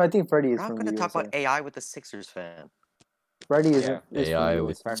 No, I think Freddie We're is not from going the to talk USA. about AI with the Sixers fan. Freddie is, Yeah. is AI from the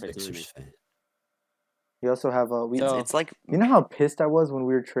with USA. Perfect to Sixers me. fan. We also have So- It's like you know how pissed I was when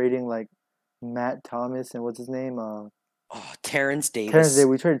we were trading like Matt Thomas and what's his name? Terrence Davis. Terrence Davis.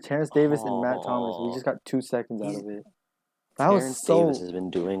 We traded Terrence Davis and Matt Thomas. We Oh. just got 2 seconds out He's- of it. That was Terrence so Davis has been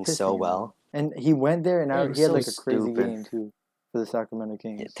doing pissing so me well. off. And he went there and Yeah, he had so like a crazy stupid. game too for the Sacramento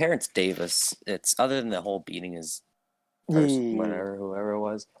Yeah, Kings. Terrence Davis. It's other than the whole beating his Yeah. person, whoever it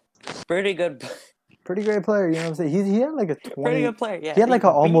was. Pretty good. Pretty great player, you know what I'm saying? He had like a 20 Pretty good player. Yeah. He had like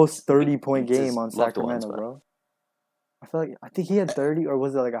an almost 30-point beats his game on loved ones, Sacramento, but- bro. I think he had 30, or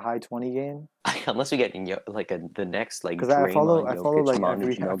was it like a high 20 game? Unless we get the next like Because I follow Draymond, like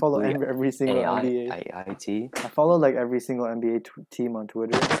Jokic, I follow Ginobili, every single AI, NBA. IIT. I follow like every single NBA team on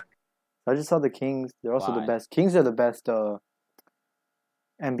Twitter. I just saw the Kings. They're also the Why? best. Kings are the best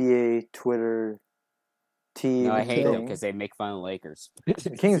NBA Twitter team. No, I hate them thing. because they make fun of Lakers. The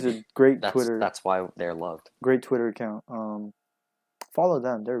Kings are great Twitter. That's why they're loved. Great Twitter account. Follow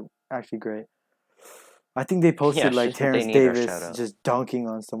them. They're actually great. I think they posted Yeah, like shit, they Terrence need our Davis shout-out. just dunking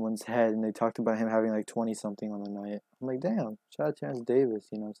on someone's head, and they talked about him having like 20 something on the night. I'm like, damn, shout out Terrence Davis.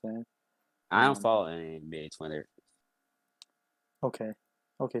 You know what I'm saying? I don't follow any NBA Twitter. Okay,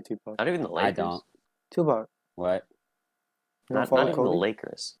 Tupac. Not even the Lakers. I don't. Tupac. What? You don't Not follow even the Kobe?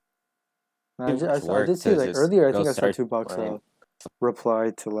 Lakers. No, I Tupac's I work did see to like just earlier. I go think I saw search- Tupac's Right.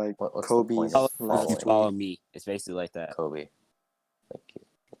 reply to like What's the Kobe's point of Follow, last following? follow tweet. me. It's basically like that. Kobe. Thank you.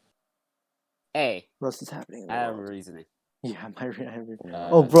 Hey, What else is happening in the I have a world? reasoning. Yeah, Uh,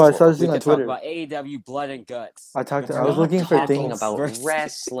 Oh, bro, I saw this We thing on could talk Twitter. about AEW Blood and Guts. I talked. We're I was not looking for talking things. about versus-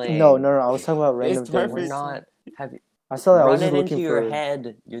 wrestling. No. I was talking about random It's things. perfect. We're not. Have I saw that. I was run just it into looking your for.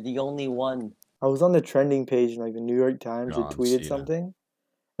 head. You're the only one. I was on the trending page, in like the New York Times. They John tweeted Cena. something,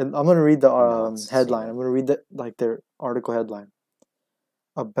 and I'm gonna read the No, it's headline. Cena. I'm gonna read their article headline.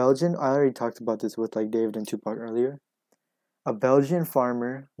 A Belgian. I already talked about this with like David and Tupac earlier. A Belgian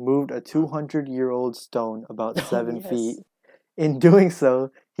farmer moved a 200-year-old stone about 7 yes. feet. In doing so,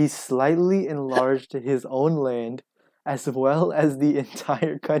 he slightly enlarged his own land, as well as the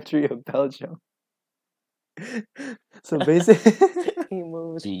entire country of Belgium. So basically, He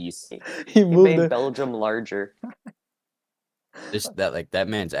moved. Jeez. he He moved. made Belgium larger. That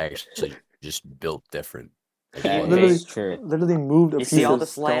man's actually just built different. Like, That what- Literally- is true. Literally moved a You piece see all of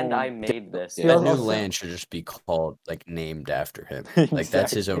this stone. land? I made this. Yeah, that also- new land should just be called like named after him. Like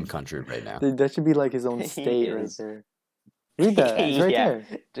that's his own country right now. Dude, that should be like his own He state right is. there. Read that. It's right Yeah. there.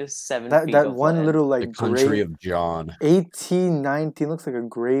 Just 7 That feet that of one land. little The like country grave, of John. 1819 looks like a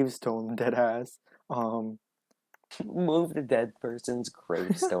gravestone. Dead ass. Move the dead person's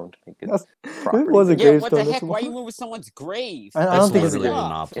gravestone to make it. That's, Property. it was a Yeah, what the gravestone. heck? that's Why what- you moving someone's grave? I don't That's think it's a literally grave.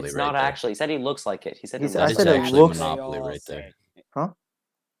 Monopoly It's right not there. actually. He said he looks like it. He said He it said- That I is said it actually looks- Monopoly right there.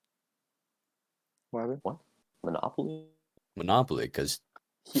 What happened? Monopoly. Monopoly, because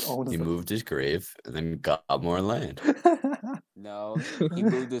He owns he them. moved his grave and then got more land. No, he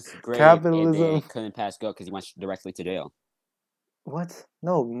moved his grave Capitalism. and they couldn't pass go because he went directly to jail. What?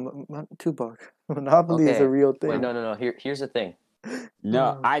 No, Tupac. Monopoly is Okay. a real thing. Wait, no. Here's the thing.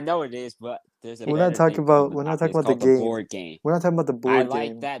 No, Mm. I know it is, but there's a We're not better talking thing about- called we're not Monopoly. talking It's about the called game. board game. We're not talking about the board I game.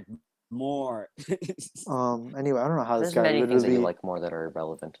 like that more. Anyway, I don't know how There's this guy many things that literally. you like more that are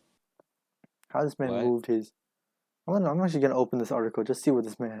irrelevant. How this man What? moved his. I'm actually gonna open this article just see what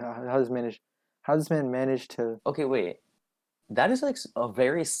this man. How this man managed to. Okay, wait. That is like a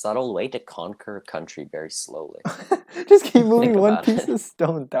very subtle way to conquer a country very slowly. Just keep moving one about piece it. of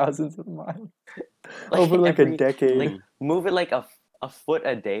stone thousands of miles Like, over like a every- decade. Like move it like a foot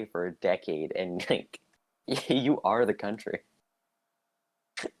a day for a decade, and like you are the country.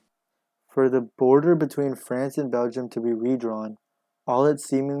 For the border between France and Belgium to be redrawn, all it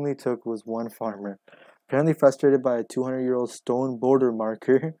seemingly took was one farmer, apparently frustrated by a 200-year-old stone border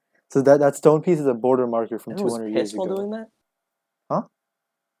marker. So that stone piece is a border marker from He was 200 years pissed while ago. doing that. Huh?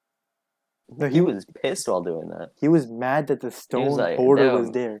 No, He was pissed while doing that. He was mad that the stone like, border was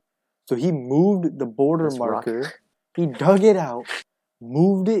 "Damn, there. So he moved the border this rock." marker. He dug it out,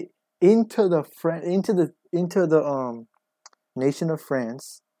 moved it into the nation of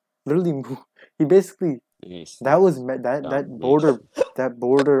France. Literally, he basically Yes. that was that border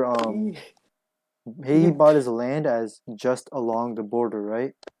he bought his land as just along the border,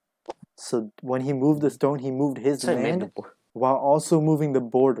 right? So when he moved the stone, he moved his So he made land while also moving the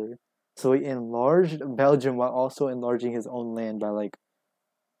border. So he enlarged Belgium while also enlarging his own land by like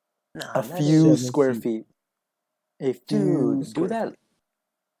a few 7 square feet. feet. A few Dude, do square that.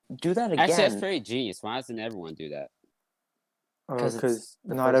 Do that Actually, that's again. pretty genius. Why doesn't everyone do that? 'Cause it's because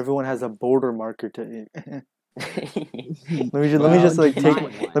the not first- everyone has a border marker to Let me just like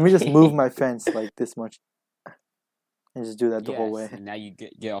take. Let me just move my fence like this much, and just do that the whole way. And now you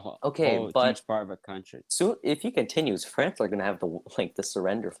get a whole, Okay, whole but- huge part of a country. So if he continues, France are gonna have the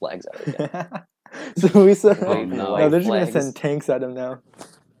surrender flags out again. So we said, Oh, no, no. they're just gonna Flags. send tanks at him now.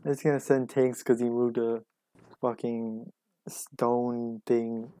 They're just gonna send tanks because he moved a fucking stone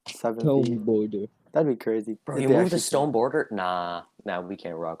thing 7 Home feet. border. That'd be crazy. Bro, if you they moved actually the stone border? Nah, we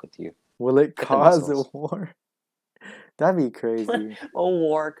can't rock with you. Will it the cause a missiles. war? That'd be crazy. A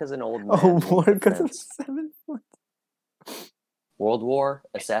war because an old man. Oh, moved war the because of fence. 7 foot. World War,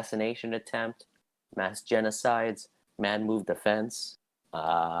 assassination attempt, mass genocides, man moved the fence.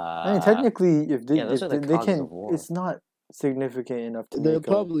 I mean, technically, if they, yeah, those if are the they causes can, of war. it's not significant enough to They'll make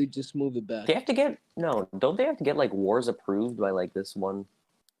a probably just move it back. They have to get don't they have to get like wars approved by like this one?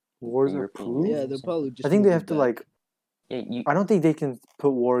 wars European approved. Yeah, Union they'll probably just. I think move they it have to back. like. Yeah, I don't think they can put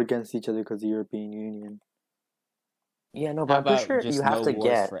war against each other because the European Union. yeah, no, How but I'm pretty about sure just you have no to wars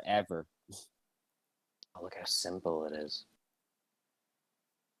get. forever? Oh, look how simple it is.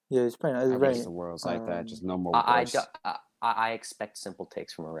 Yeah, it's probably it's I right. wish the world's like that. Just no more I, wars. I expect simple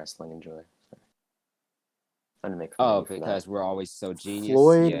takes from a wrestling enjoyer. So. Trying to make fun Oh, of you for because that. we're always so genius.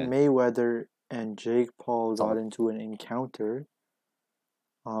 Floyd yeah. Mayweather and Jake Paul got Solid. into an encounter.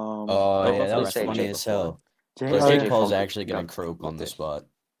 Oh, Oh, yeah, that let's was say funny Jake as Paul. hell. Jake, But oh, Jake yeah. Paul's Paul actually gonna got croak on the looked spot.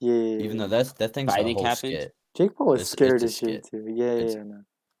 Yeah, Even though that thing's a Fighting whole happened? skit. Jake Paul was It's scared a as shit skit. too. Yeah, It's- man.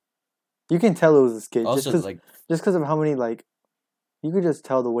 You can tell it was a skit Also, just like, because of how many like, you could just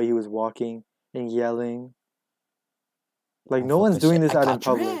tell the way he was walking and yelling. Like no one's doing this out in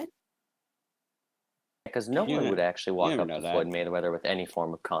public. Because no You one ne- would actually you walk never up know to that. Floyd Mayweather with any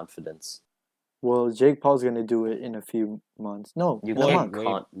form of confidence. Well, Jake Paul's gonna do it in a few months. No, You in a can't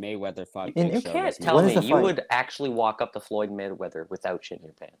month. Mayweather fought In- Big You Show. can't That's tell When me is the you fight? would actually walk up to Floyd Mayweather without shitting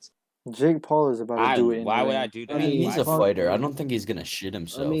your pants. Jake Paul is about to do it. In Why the would ring. I do that? I mean, he's a why- fighter. I don't think he's gonna shit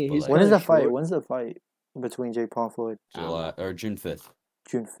himself. mean, but he's like, When is kinda the fight? short. When's the fight between Jake Paul and Floyd? July or June 5th.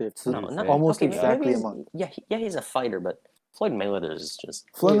 June 5th. So No, not almost okay, exactly maybe a he's- month. Yeah, he's a fighter, but Floyd Mayweather is just.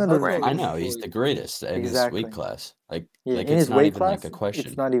 Floyd Wait, how Mayweather- tall I is know he's Floyd? the greatest in Exactly. his weight class. Like, Yeah, like in it's his not weight even class, like a question.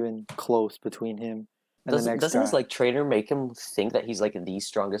 it's not even close between him and the next Doesn't guy. his like trainer make him think that he's like the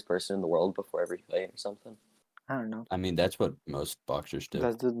strongest person in the world before every fight or something? I don't know. I mean, that's what most boxers do.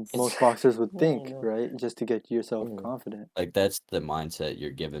 That's the most boxers would Yeah, I think, know. right? Just to get yourself Mhm. confident. Like, that's the mindset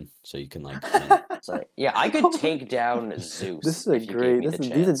you're given, so you can like. win. It's like, yeah, I could take down Zeus. This is a if you gave great. me the These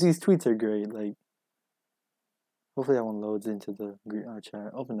chance. these tweets are great. Like, hopefully that one loads into the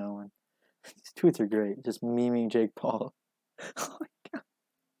chat. Open that one. These tweets are great. Just memeing Jake Paul. Oh my god.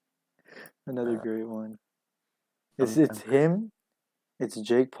 Another great one. It's him. It's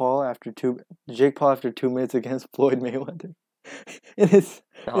Jake Paul after 2 minutes against Floyd Mayweather. It is.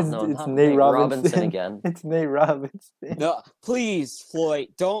 Oh, it's no, it's not Nate Nate Robinson. again. It's Nate Robinson. No, please, Floyd,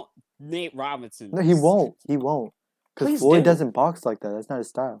 don't Nate Robinson. No, he won't. He won't. Because Please Floyd do. doesn't box like that. That's not his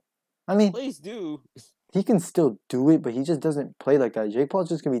style. I mean, Please do. he can still do it, but he just doesn't play like that. Jake Paul's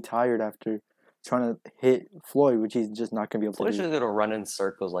just gonna be tired after trying to hit Floyd, which he's just not gonna be able Floyd's to just do. gonna run in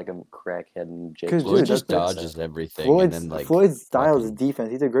circles like a crackhead and Jake. 'Cause, Paul dude, Floyd just that's- dodges everything Floyd's and then like Floyd's style is fucking defense.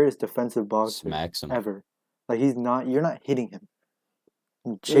 He's the greatest defensive boxer smacks him. ever. Like he's not. You're not hitting him.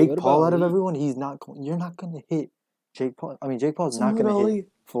 And Jake what Paul about out of Lee? everyone, he's not. You're not gonna hit Jake Paul. I mean, Jake Paul's not Muhammad gonna Ali. hit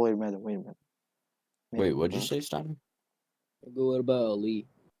Floyd Mayweather. Wait a minute. Wait, what'd you say, Steiner? But what about Ali?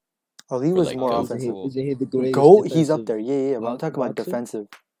 Ali Or, was like, more Goat? offensive. Isn't he the greatest? Goat, he's up defensive there. Yeah, but I'm talking about boxer? defensive.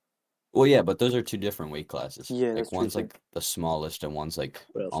 Well, yeah, but those are two different weight classes. Yeah, like that's true, one's too. like the smallest and one's like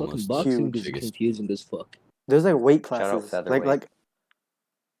Bro, fucking almost boxing is biggest. confusing as fuck. There's like weight Shout out classes. featherweight. Like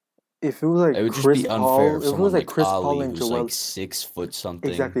if it was like It would just Chris be Paul, unfair if if it someone was like like Chris Ali, Paul and who's Joel, like 6 foot something,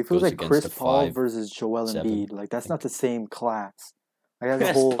 exactly. If it was goes like against Chris a Paul 5. versus Joel 7. Embiid, like that's not the same class. Like that's a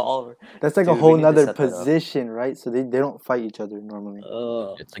Chris whole. Paul. That's like Dude, a we whole need to nother set that up. position, right? So they don't fight each other normally.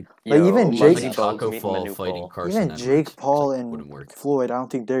 It's like Like, even Jake- Muggsy Bogues Taco meeting Fall Manu fighting Paul. Carson Even Edwards. Jake It's Paul like, and wouldn't work. Floyd, I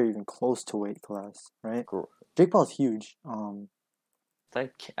don't think they're even close to weight class, right? Gr- Jake Paul's huge.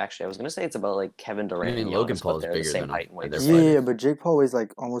 Like, actually, I was gonna say it's about like Kevin Durant mean, and Logan Giannis, Paul but is they're the bigger same than him, height and weight. and they're difference. fighting. Yeah, but Jake Paul weighs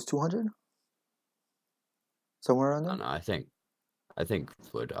like almost 200, somewhere around I there. don't know. I think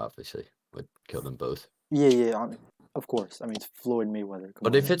Floyd obviously would kill them both. Yeah. Of course. I mean, it's Floyd Mayweather. Come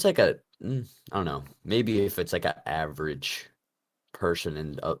But on, if man. it's like I don't know, maybe if it's like an average person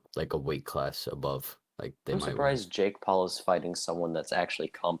in like a weight class above, like they I'm might win. surprised Jake Paul is fighting someone that's actually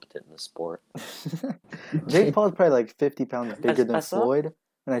competent in the sport. Jake Paul's probably like 50 pounds bigger I than saw- Floyd,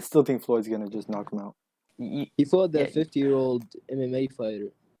 and I still think Floyd's gonna just knock him out. He fought that Yeah. 50-year-old MMA fighter.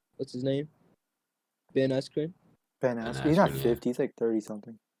 What's his name? Ben Askren. Ben Ben Askren. He's not Askren, yeah. 50. He's like 30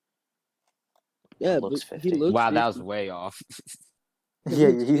 something. Yeah, looks but 50. he looks. Wow, that was 50. way off. Yeah,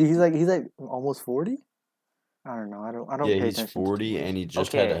 he's like almost 40. I don't know. I don't Yeah, pay he's attention. 40 and he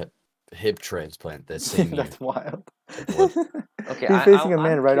just had a hip transplant that same year. That's wild. What? Okay, He's facing a I'm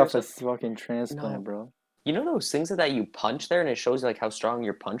man right off a curious fucking transplant, No. bro. You know those things that you punch there, and it shows like how strong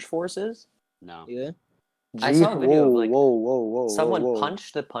your punch force is. No. Yeah. I saw a video of, like, whoa, Someone whoa.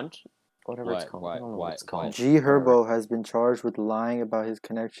 punched the punch, whatever it's What? called. What? I don't know What? what it's called. What? G Herbo has been charged with lying about his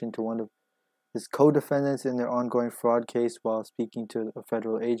connection to one of his co-defendants in their ongoing fraud case while speaking to a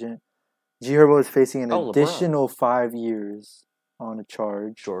federal agent. G Herbo is facing an Oh, LeBron. additional 5 years on a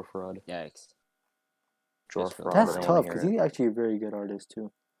charge. Jaw fraud. Yikes. Jaw That's fraud. That's I don't tough wanna because hear he's actually a very good artist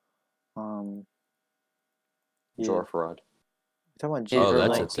too. it. Yeah. Jaw fraud. Talking about G Oh, Herbo.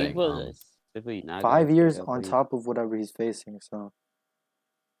 that's a thing. People that's typically not 5 gonna years pick up on the- top of whatever he's facing. So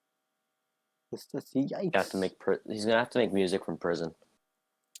that's yikes. He's gonna have to make music from prison.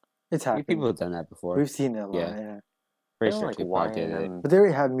 It's People happening. have done that before. We've seen it a lot. Yeah. Yeah. Pretty I sure don't Tupac like did it. YNM. But they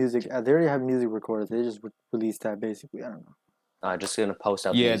already have music. They already have music recorded. They just released that basically. I don't know. Just gonna post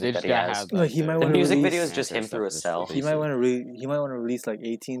out the Yeah, music they that just he gotta has. have No, he might The wanna music release- video is just Answer him through a stuff cell. just He might releasing. want to he might want to release like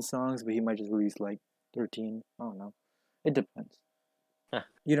 18 songs, but he might just release like 13. I don't know. It depends. Huh.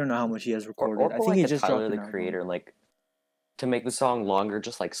 You don't know how much he has Or recorded. I pull, think like, he a just Tyler dropped the an album. Creator, and like to make the song longer,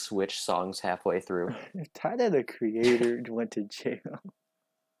 just like switch songs halfway through. If Tyler the Creator went to jail.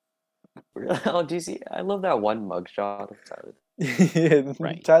 Oh, do you see? I love that one mugshot of Tyler. Yeah,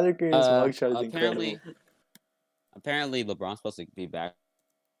 Right. Tyler Creator's mugshot is apparently, incredible. apparently LeBron's supposed to be back.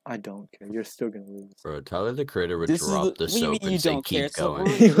 I don't care. You're still gonna lose. Bro, Tyler the Creator would This is drop the- the what do you soap mean you and say don't care? keep It's going.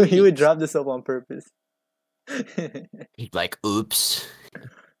 LeBron. He would drop this up on purpose. He'd be like, oops.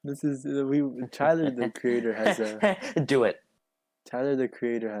 This is Tyler the Creator has a Do it. Tyler the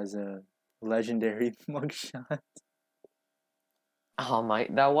Creator has a legendary mugshot. Oh my!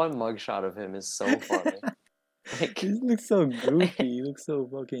 That one mugshot of him is so funny. Like, He looks so goofy. He looks so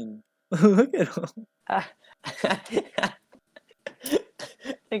fucking. Look at him.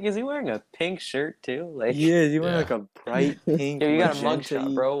 like, is he wearing a pink shirt too? Like, Yeah, you wearing Yeah. like a bright pink. Yo, you got a magenta-y-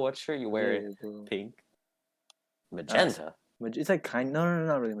 mugshot, bro. What shirt you wearing? Yeah, bro. Pink. Magenta. It's like no,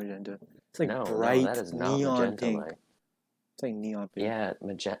 not really magenta. It's like No, bright that is not neon magenta. pink. Like, It's like neon pink. yeah,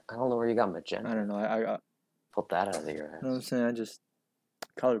 magenta. I don't know where you got magenta. I don't know. I Pull that out of your you know what I'm ass. saying. I just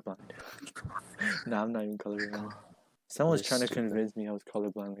colorblind. Nah, I'm not even colorblind. Someone was You're trying to stupid. convince me I was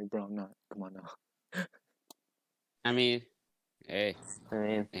colorblind. Like, bro, I'm not. Come on now. I mean, hey, I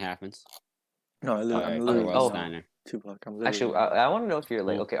mean, it happens. No, I'm Alright, literally Carl oh. Steiner. Tupac. I'm literally. actually, I want to know if you're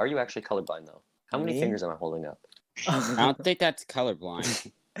like, Cool. okay, are you actually colorblind though? How many Me? fingers am I holding up? I don't think that's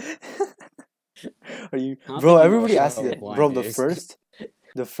colorblind. Are you, I don't bro? think you Everybody know asks what me that. colorblind Bro, is.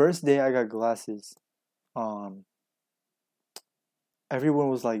 the first day I got glasses, everyone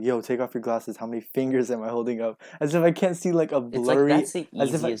was like, "Yo, take off your glasses. How many fingers am I holding up?" As if I can't see like a It's like blurry. that's the as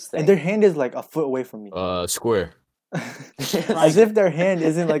if easiest and their thing. hand is like a foot away from me. Square. As if their hand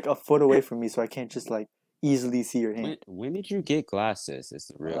isn't like a foot away from me, so I can't just like easily see your hand. When did you get glasses? Is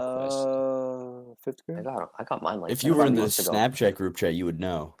the real question. 5th grade. I got mine like If you were in the 5 months ago. Snapchat group chat, you would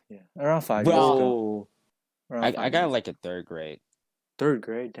know. Yeah, around 5 years ago. Bro, Around I 5 got years. like a third grade. 3rd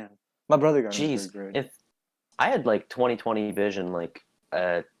grade. Damn, my brother got it in Jeez, 3rd grade. if I had like 20/20 vision, like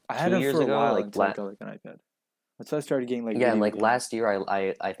I had 2 it years for a ago, while like until I got like an iPad. That's why I started getting like. yeah, and video like games. last year,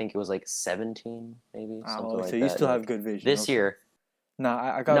 I think it was like 17, maybe something Oh, like so that. you still and, have like, good vision. this okay. year.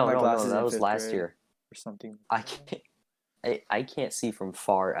 Nah, I got No, my no, glasses. no, that in was 5th last grade year. or something. I can't. I can't see from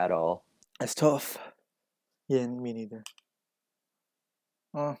far at all. That's tough. Yeah, me neither.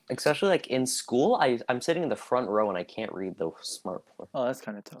 Oh, Especially like in school, I'm sitting in the front row and I can't read the smart board. oh, that's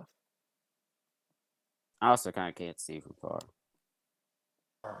kind of tough. I also kind of can't see from far.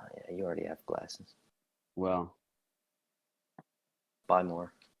 Oh yeah, you already have glasses. Well, Buy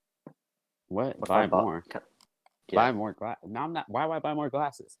more. what? What if I Buy bought- more. Yeah. Buy more glasses. No, I'm not. Why would I buy more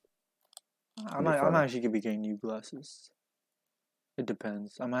glasses? I'm be funny. actually gonna be getting new glasses. It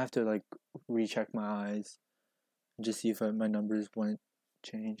depends. I might have to like recheck my eyes, just see if my numbers went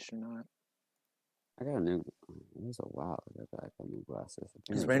changed or not. I got a new. It was a while ago that I got new glasses. I think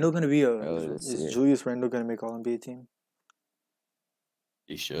it Is was Randall like- gonna be a? earlier this year. Is Julius Randall gonna make All NBA team?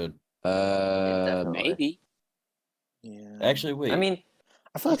 You should. definitely. Maybe. Yeah. Actually, wait. I mean,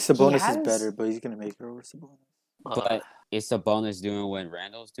 I feel like Sabonis is has- better, but he's gonna make it over Sabonis. But is the bonus doing what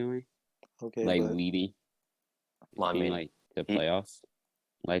Randall's doing? Okay, Like but leading, well, I in mean, like the he- playoffs,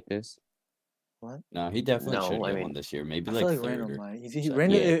 like this. no, he definitely No, should I get mean, one this year. Maybe I like feel like third. Randall or- might. second.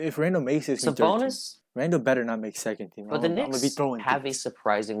 Randall, Yeah. if Randall makes it, he's third team. Sabonis. Randall better not make second team. But the I'm gonna be Knicks throwing have a things.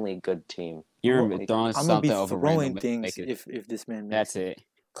 surprisingly good team. You're like, throwing I'm gonna be something over throwing Randall. things Make it, if this man makes that's it. it.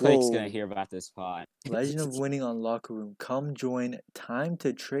 Click's Whoa. gonna hear about this pod. Legend of winning on Locker Room. Come join Time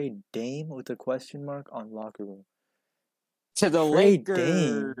to Trade Dame with a question mark on Locker Room. To the Trade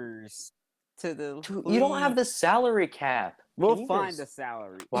Dame. Lakers. To the Dude, you don't have the salary cap. We'll Can you find guys- the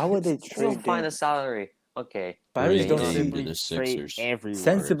salary. Why would they You trade don't find Dame? the salary. Okay. But I just Trade don't Dame see. to the Sixers. Everyone.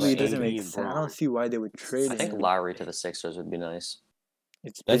 Sensibly, it for doesn't AD make and sense. I Braun. don't see why they would trade I think him. Lowry to the Sixers would be nice.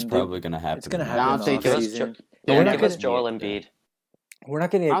 It's That's been- probably gonna happen. It's gonna in the happen I in don't the think Give us, it's- offseason. yeah, we're not give us gonna- Joel Yeah. Embiid. We're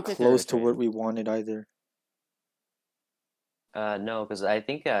not gonna I don't get think they're close to gonna what trade we wanted either. No, because I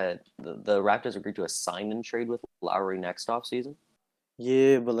think the Raptors agreed to a sign-in trade with Lowry next offseason.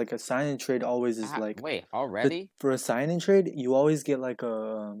 Yeah, but like a sign and trade always is like Wait, the- already? for a sign and trade, you always get like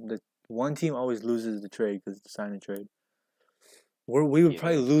the one team always loses the trade because it's a sign and trade. We would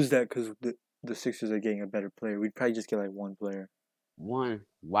probably Yeah. lose that because the Sixers are getting a better player. We'd probably just get like one player. One.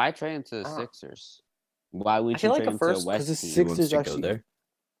 Why trade him to the Ah. Sixers? Why would I feel you like trade the him first- to a 'cause West the team? He wants Sixers to actually- go there.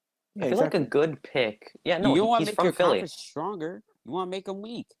 Yeah, I feel like a good pick. Yeah, no, you don't want to he's make from your Philly. conference stronger. You want to make them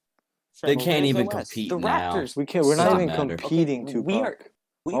weak. They Trade can't him to even the West. compete The now. Raptors. we can't. We're not Doesn't even matter. competing. Okay, Tupac. we are-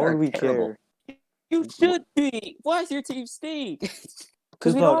 We Why are would we terrible. care? You should be. Why is your team stink?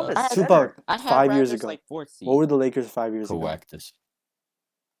 Because we don't Tupac, have a Tupac, center. I had 5 years Raptors ago. like 4th seed. What were the Lakers 5 years ago? Coactus.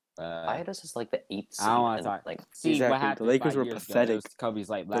 I had us as like the 8th seed. I don't want and, to talk. like See Exactly. what The happened. Lakers 5 were years ago. It pathetic. was Kobe's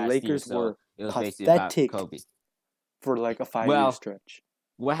like The last Lakers year, so were it was basically about pathetic. Kobe. For like a 5 year Well, stretch.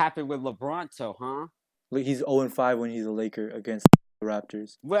 What happened with LeBron, though, huh? Like he's 0-5 when he's a Laker against the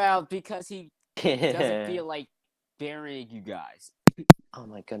Raptors. Well, because he doesn't feel like burying you guys. Oh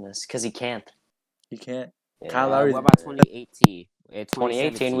my goodness, because he can't. You can't. Yeah. Kyle Lowry's- What about 2018?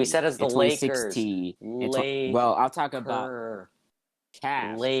 2018, we said as the and Lakers. 2016. And Laker. well, I'll talk about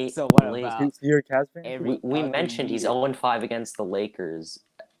Cavs. Late- So what late- about You're a Cavs fan? every We other mentioned he's year? 0-5 against the Lakers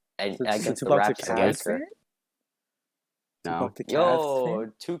and So against the Tupac's a Raptors. Cavs Laker. fan? No. Tupac the Cavs Yo,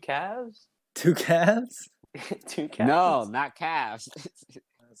 fan? 2 Cavs? 2 Cavs? 2 Cavs? No, not Cavs.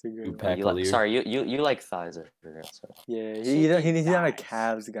 That's a good one. Tupac. You like, Cavalier. sorry, you like thighs. I forgot, sorry. Yeah, he's not a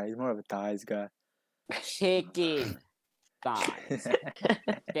Thighs. Cavs guy. He's more of a thighs guy. Chicken thighs.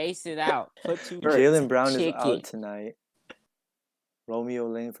 Face it out. Put two Jalen Brown is chicken. out tonight. Romeo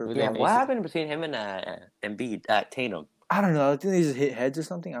Lane for Who's Yeah, that? Brown. what happened between him and Embiid, Tatum? I don't know. I think they just hit heads or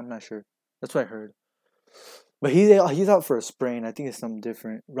something. I'm not sure. That's what I heard. But he's out for a sprain. I think it's something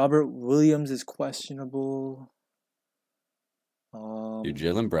different. Robert Williams is questionable. Dude,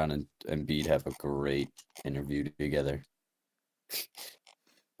 Jalen Brown and Embiid have a great interview together.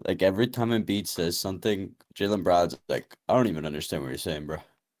 Like every time Embiid says something, Jalen Brown's like, I don't even understand what you're saying, bro.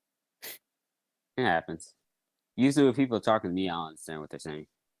 It happens. Usually when people are talking to me, I don't understand what they're saying.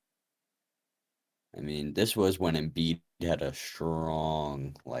 I mean, this was when Embiid had a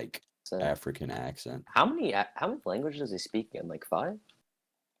strong, like, So, African accent. how many languages does he speak in? Like 5?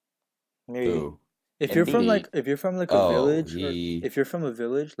 Maybe. Ooh. If you're from Embiid. a Oh, village, or he- if you're from a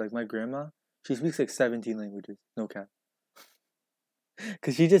village like my grandma, she speaks like 17 languages. No cap.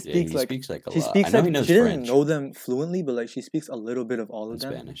 Cause she just Yeah, speaks he like speaks like a she lot. speaks I know like he knows she doesn't French know them fluently, but like she speaks a little bit of all of and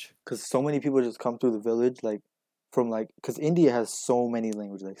them. Spanish. Cause so many people just come through the village, like from like, cause India has so many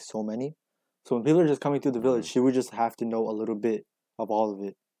languages, like so many. So when people are just coming through the village, she would just have to know a little bit of all of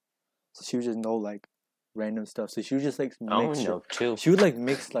it. So she would just know like random stuff. So she would just like I mix. only know 2. She would like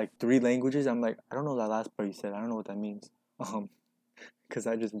mix like 3 languages. I'm like, I don't know that last part you said. I don't know what that means. Cause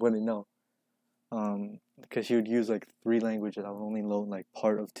I just wouldn't know. Because she would use like 3 languages. I would only know like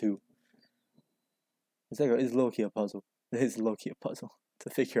part of 2. It's low key a puzzle. It's low key a puzzle to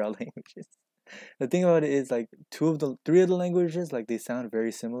figure out languages. The thing about it is like 3 of the languages like they sound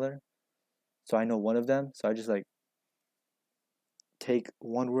very similar. So I know one of them. So I just like take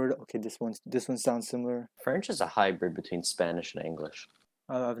one word. Okay, this one sounds similar. French is a hybrid between Spanish and English.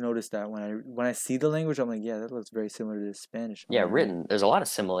 I've noticed that when I see the language, I'm like, yeah, that looks very similar to Spanish. I'm Yeah, like, written. There's a lot of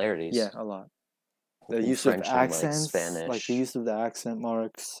similarities. Yeah, a lot. The between use French of and, accents, Spanish. like the use of the accent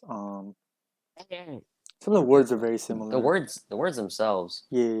marks. Some of the words are very similar. The words themselves.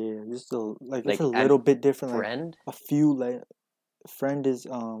 Yeah. Just like Like, it's a little bit different. Like Friend, a few like friend is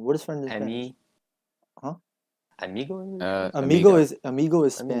what is friend in Spanish? ami, Huh? amigo. Amigo is Amigo.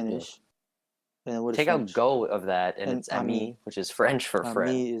 Spanish. And what is Take French? out go of that, and And it's ami, ami. which is French for friend.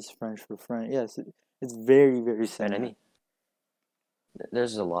 Ami is French for friend. Yes, it's very very And similar. ami.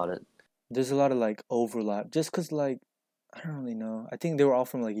 There's a lot of There's a lot of like overlap just because like I don't really know. I think they were all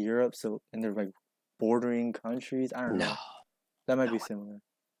from like Europe, so and they're like bordering countries. I don't know. no. That might be similar.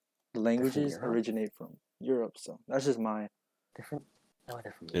 The languages Europe? originate from Europe, so that's just my Different. No,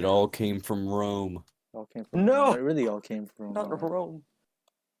 different. It all came from Rome. all came from. No! It really all came from. Not Rome.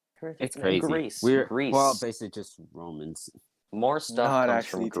 It's No, crazy. Greece. We're Greece. well, basically just Romans. More stuff Not comes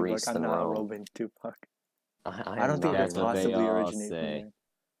from actually Greece Tupac. I'm than not Rome. Roman Tupac. I I don't think am it not could That's what they possibly all originate from say.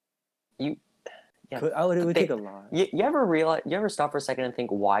 there. Yeah, It would they- take a lot. You ever realize? You ever stop for a second and think,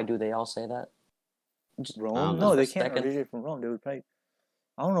 why do they all say that? Rome? know. No, they For a can't second. originate from Rome. They would probably.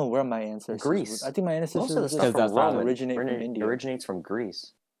 I don't know where my ancestors. Greece. I think my ancestors Most of the would stuff just from that's not Rome originate from India. originates from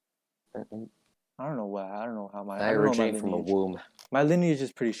Greece. I don't know why. I don't know how my. I I don't know my originate from a lineage. womb. My lineage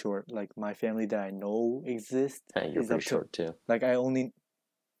is pretty short. Like my family that I know exists You're is pretty up to short too. like I'm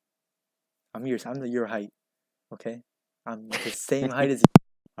your height. Okay, I'm the same height as you.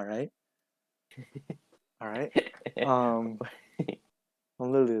 All right. All right. I'm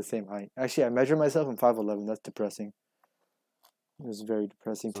literally the same height. Actually, I measure myself. I'm 5'11". That's depressing. It was very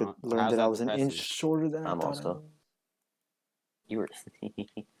depressing to So, learn how's that I that was an inch depressing? shorter than I I'm thought I also. was. You were.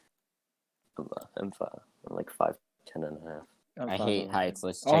 I'm like 5'10" and a half. I'm I hate 5'11". heights.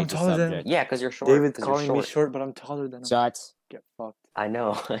 Let's Oh, I'm change the taller than- subject. Yeah, because you're short. David's 'cause you're calling me short. short, but I'm taller than him. Shots. Get fucked. I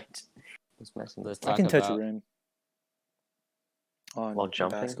know. I was messing Let's with. I talk can touch a about. rim. On While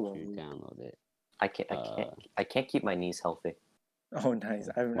jumping? basketball. You league. download it. I can't keep my knees healthy. Oh, nice.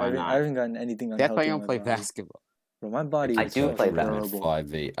 Why not? I haven't gotten anything That's unhealthy why you in don't my play body. basketball. Bro, my body I is do play fucking basketball. at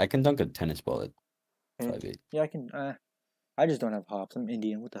horrible. 5'8". I can dunk a tennis ball at Eh, 5'8". Yeah, I can. I just don't have hops. I'm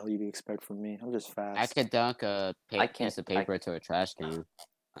Indian. What the hell do you expect from me? I'm just fast. I could dunk a I can't- piece of paper to a trash can.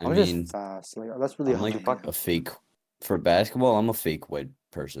 I I'm mean, just fast. Like that's really I'm how I like am. a fake for basketball. I'm a fake white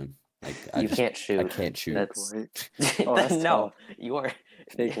person. Like You can't shoot. I can't shoot. That's White. Oh, that's no. tough. You are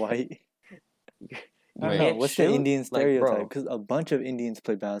Fake white. You I don't Wait. know. can't What's shoot? the Indian Like, bro. stereotype? Because a bunch of Indians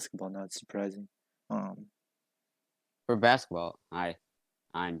play basketball. Not surprising. For basketball, I'm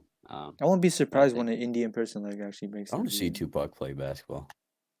I won't be surprised when think- an Indian person like actually makes. I want to see Tupac play basketball.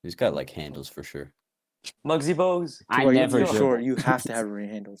 He's got like handles for sure. Muggsy Bogues. I Tupac, never you're dribble. short. You have to have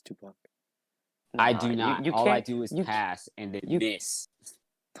handles, Tupac. I Nah, do not. You All I can't- do is you- pass and then you- miss.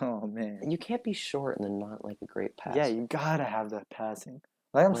 Oh man. You can't be short and then not like a great pass. Yeah, you gotta have that passing.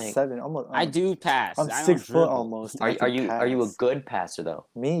 Like I'm Like, 7. I do pass. I'm I don't 6 foot dribble. almost. and I Are can you a pass. good passer though?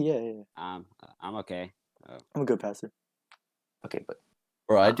 Me? Yeah. I'm okay. I'm a good passer. Okay, but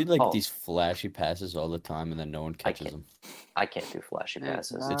Bro, I do like Oh. these flashy passes all the time, and then no one I catches can't- them. I can't do flashy Yeah,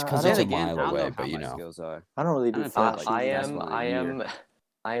 passes. nah, It's I because don't- it's a Again, mile I don't away, know but how you my know. skills are. I don't really I do haven't played, flashy. like, I basketball in a year.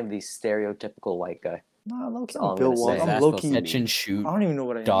 I am the stereotypical white guy. Nah, low key, That's all I'm I'm Bill gonna Walton. say. I'm That's low supposed to key. be- Catch and shoot. I don't even know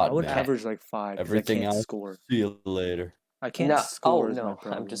what I am. Dot I would net. average like 5. 'cause Everything I can't else. score. See you later. I can't No, score. oh is my no, I'm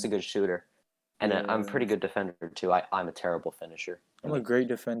problem. just a good shooter, and I'm a pretty Yeah. good defender too. I'm a terrible finisher. I'm a great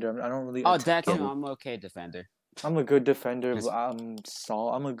defender. I don't really. Oh, attack that's it. I'm okay defender. I'm a good defender. Just- But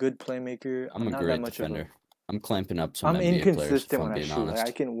I'm a good playmaker. I'm a not that great much of a- defender. I'm clamping up some I'm NBA players, if inconsistent I'm when I being shoot. honest. Like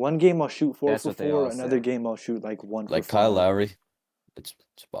I can one game I'll shoot 4 That's for what they 4. all Another say. game I'll shoot like 1 Like for 5. Kyle Lowry, it's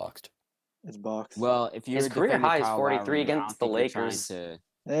boxed. It's box. Well, if you're His a career defender, high is Kyle 43 Lowry, against the Lakers.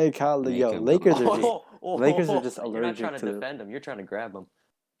 Hey Kyle, make yo, him Lakers come are on. just Lakers are just You're not allergic trying to to- defend him. You're trying to grab him.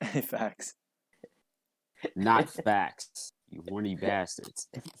 facts. not facts. You horny bastards.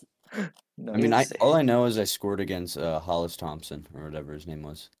 No, I mean, he's- all I know is I scored against Hollis Thompson or whatever his name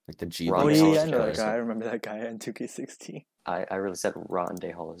was, like the G Ron Oh League. yeah, Hollis I know that Jefferson. guy. I remember that guy in 2K16. I really said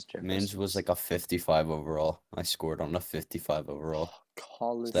Rondé Hollis Jefferson. Mins was like a 55 overall. I scored on a 55 overall.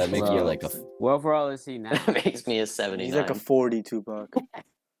 Hollis. That make you like a Jefferson. What overall is he now? That makes me a 79. He's like a 42 buck.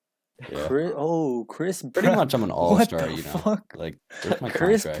 Yeah. Chris. Pretty Brown. much I'm an What all-star, the you know. fuck? Like where's my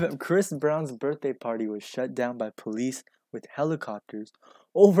Chris contract? Chris Brown's birthday party was shut down by police with helicopters.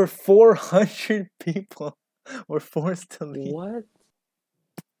 Over 400 people were forced to leave. What?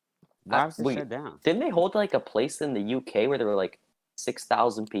 Why was it Wait, shut down? Didn't they hold like a place in the UK where there were like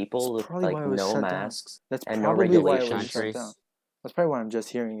 6,000 people That's with probably like why it was no shut down. masks? That's And no probably why it was regulations. shut down. Countries. That's probably why I'm just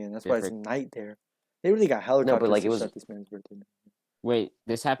hearing it. That's why it's Different- night there. They really got helicopters like, to it was- shut this man's birthday down. Wait,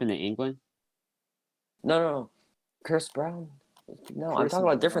 this happened in England? No. Chris Brown. No, I'm Chris talking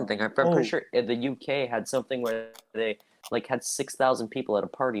about a different Brown. thing. I'm Oh. pretty sure the UK had something where they like had 6,000 people at a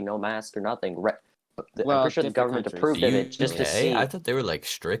party, no mask or nothing. I'm Well, pretty sure the different government countries. approved of it just to see. I thought they were like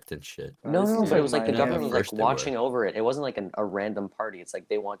strict and shit. No, This is but it was like the Miami. government was like First they were. watching over it. It wasn't like a random party. It's like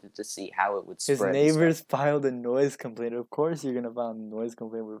they wanted to see how it would His spread. and stuff. neighbors filed a noise complaint. Of course, you're gonna file a noise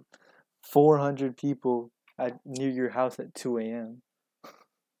complaint with 400 people near your house at 2 a.m.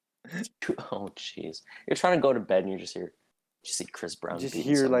 Oh jeez, you're trying to go to bed and you just see Chris Brown. You just beating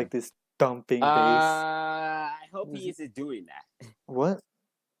hear someone. like this thumping bass. I hope he isn't doing that. What?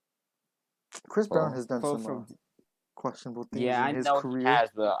 Chris Brown Well, has done quote some from- questionable things Yeah, I in his know career. he has,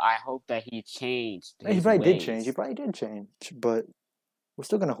 but I hope that he changed. He his probably did ways. change. He probably did change, but we're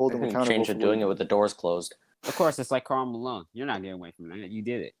still gonna hold him He accountable changed for to what doing he it with the doors closed. Of course, it's like Karl Malone. You're not getting away from that. You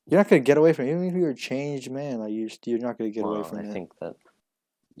did it. You're not gonna get away from it. Even if you're a changed man, like you're not gonna get away Well, from I it. think that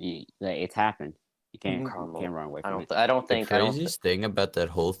Like, it's happened. You can't, Mhm. you can't run away I from it. don't. I don't The think. I don't. craziest thing about that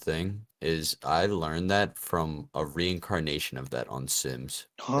whole thing is I learned that from a reincarnation of that on Sims.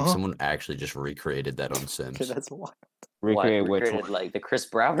 Like Huh? someone actually just recreated that on Sims. Okay, that's wild. Recreate which recreated one? like the Chris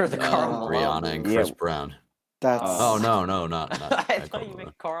Brown or the Uh, Karl Malone? Rihanna and movie? Chris Yeah. Brown. That's Oh no, not I not thought Karl you Malone.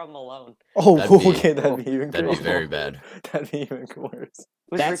 meant Karl Malone. Oh, That'd be- okay, that'd be even That'd be crazy. very bad. That'd be even worse.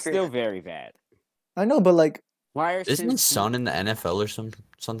 Was That's recrea- still very bad. I know, but like Why are Isn't Sims his son in the NFL or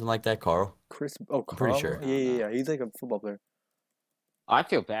something like that, Carl? Chris. Oh, I'm pretty Carl? sure. Yeah. He's like a football player. I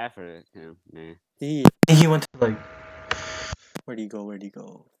feel bad for him, man. He went to like. Where'd he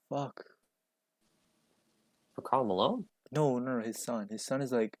go? Fuck. for Karl Malone? No. His son. His son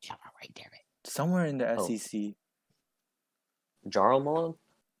is like Yeah, right there. somewhere in the Oh. SEC. Jarl Malone?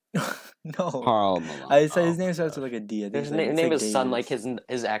 No. Karl Malone. I said his Oh my name starts with gosh. like a D. I think His it's like, it's name like is son. Like Davis.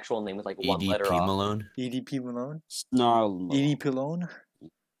 his actual name is like one letter EDP off. Malone. EDP Malone. Snarl Malone. EDP Malone.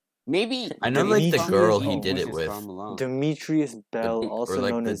 Maybe I know like the Karl girl Malone he did was it just with. Karl Malone. Demetrius Bell, The- also or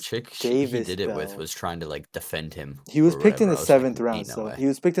like known the as chick he Davis did it with Bell. was trying to like defend him. He was or picked in whatever. the I was, like, seventh round, beaten so away. he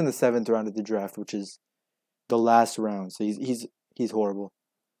was picked in the seventh round of the draft, which is the last round. So he's horrible.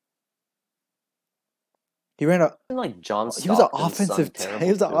 He ran a. Like John He was an Stockton's son, offensive. terrible,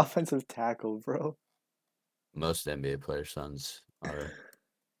 He was an too. offensive tackle, bro. Most NBA players' sons are.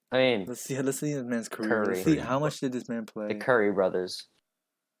 I mean, Let's see this man's career. Curry. Let's see how much did this man play. the Curry brothers.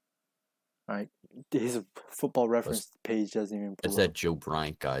 All right, his football reference page doesn't even. It's Pull up. that Joe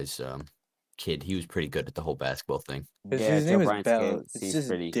Bryant guy's kid. He was pretty good at the whole basketball thing. His Joe name is Bryant's Bell. kid, It's he's just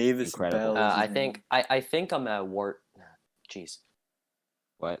pretty Davis incredible. Bell. is I his think name. I think I'm at Wart. Jeez.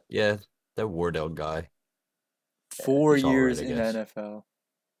 What? Yeah, that Wardell guy. 4 he's all right, years I in guess. the NFL.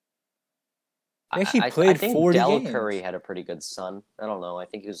 I- He actually I played think 40 Dell games. Curry had a pretty good son. I don't know. I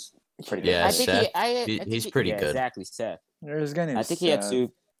think he was pretty Yeah, good. I think Seth, I think he's pretty yeah, good. Exactly, Seth. There's a guy named I think he had Seth.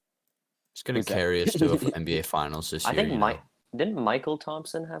 two. He's gonna Who's that? carry us to a NBA Finals this I year. think you Mike know. didn't Michael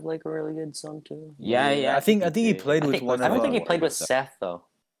Thompson have like a really good son too. Yeah. I think he did. played I with think, one I of. don't think he uh, played with Seth though.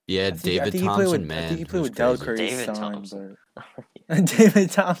 Yeah, I think David he played Thompson, with. man. I think he he played was with Del crazy. Curry's David son, Thompson. but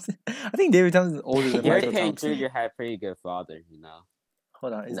David Thompson. I think David Thompson is older than Gary Michael Payne Thompson. Jr. had a pretty good father, you know.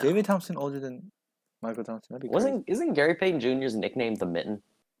 Hold on, is No. David Thompson older than Michael Thompson? That'd be crazy. Isn't Gary Payton Jr.'s nickname the Mitten?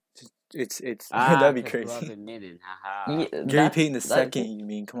 It's that'd be 'cause crazy. Love and Midden, haha. Yeah, Gary that's- Payton the that- second. You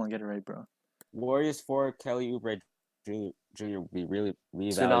mean? Come on, get it right, bro. Warriors for Kelly Oubre Jr. will be really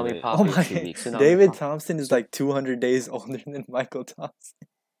Tsunami reevaluated. Pop. Oh in my! 2 weeks. Tsunami David Pop. Thompson is like 200 days older than Michael Thompson.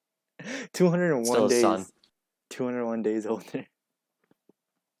 201 Still his days. son. 201 days older.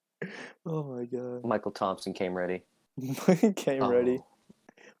 Oh my god! Michael Thompson came ready. He came ready. Oh,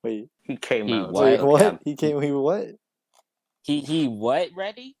 Wait, he came He out. what? wait, so what? yeah, He came. He what? He what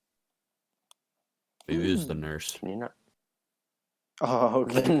ready? Maybe he was the nurse. Can you not? Oh,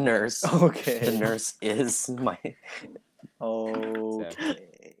 The okay. nurse. Okay. The nurse is my. Okay.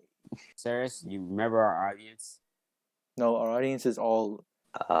 Cyrus, you remember our audience? No, our audience is all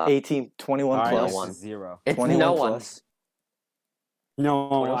Uh, 18, 21 Our plus. audience one. is 0. it's 21 no one. plus. No one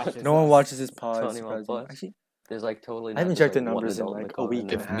 21 watches. No one us. watches this pod. 21 surprisingly. plus. Actually, There's like totally. I haven't not checked just, the like, one numbers in, adult like, a Nicole week in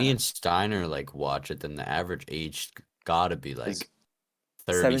and there. If me and Steiner like watch it, then the average age gotta be like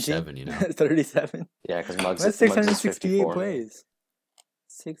 37. You know. 37. Yeah, because Muggs. That's Muggs is 668 54. plays.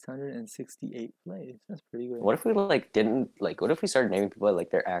 668 plays. That's pretty good. What if we like didn't like? What if we started naming people by, like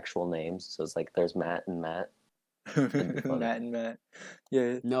their actual names? So it's like there's Matt and Matt. be funny. Matt and Matt.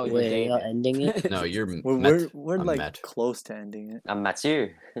 Yeah. No, you're Wait, y'all David. ending it? No, you're We're I'm like Matt. close to ending it. I'm Mathieu.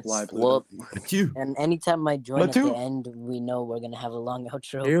 Why, Well, You. and anytime I join at Matu. the end, we know we're gonna have a long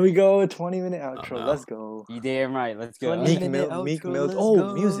outro. Here we go. A 20-minute outro. no. Let's go. You damn right. Let's go. Funny. Meek Mill. Meek Mill. let's Oh,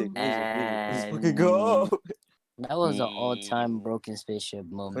 go. music. And fucking go. That was an all-time broken spaceship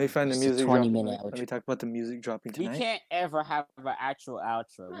moment. Let me find the Just a music. 20-minute Let me outro. talk about the music dropping We tonight. can't ever have an actual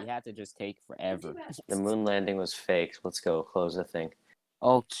outro. We have to just take forever. the moon landing was fake. Let's go close the thing.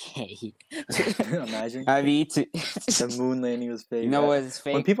 Okay. Imagine I mean, the moon landing was fake. you know what is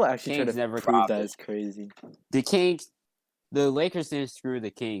fake? When people actually try Kings to never prove caught that, it. it's crazy. The Kings, the Lakers didn't screw the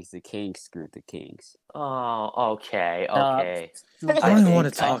Kings. The Kings screwed the Kings. Oh, okay, Uh, okay. I don't even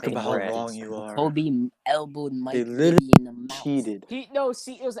want to I talk think about we're how at- wrong you are. Kobe elbowed Mike They Bibby literally in the mouth. cheated.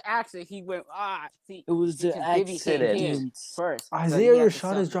 See, it was an accident. He went See, It was the because Bibby hit him accident. first. so he Isaiah had to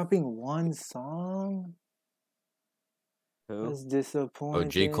Rashad is suffer. dropping one song. Who? That's disappointing. Oh,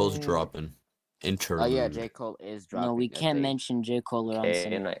 J. Cole's dropping. Interlude. Oh yeah, J. Cole is dropping. No, we a can't thing. mention J. Cole around Okay,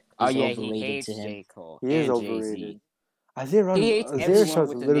 some. and Oh He's yeah, overrated he hates to him. J. Cole. He is and overrated. Jay-Z. Isaiah He hates Rashad everyone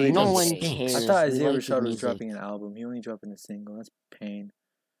with the literally name No just. one Jay. cares. I thought We Isaiah like his Rashad was music. dropping an album. He only dropping a single. That's pain.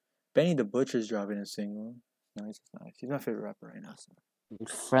 Benny the Butcher's dropping a single. Nice, nice. He's my favorite rapper right now. So.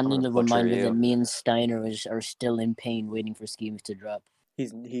 Friendly I'm gonna butcher reminder you. that me and Steiner are still in pain waiting for Schemes to drop.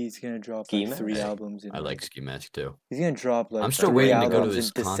 He's gonna drop Ski like 3 Mask? albums. In I like Ski Mask too. He's gonna drop like I'm still 3 waiting to go to albums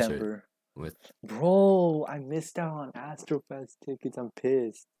his in concert. December. With Bro, I missed out on Astrofest tickets. I'm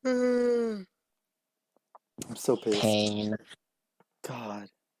pissed. I'm so pissed. Pain. God.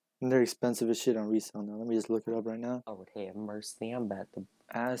 And they're expensive as shit on resale now. Let me just look it up right now. Oh, have mercy, I'm about to.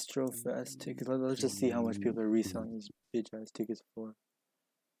 Astrofest tickets. Let's just see how much people are reselling these bitch ass tickets for.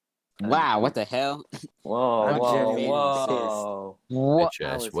 Wow, what the hell? Whoa, I'm whoa, genuinely whoa! What? bitch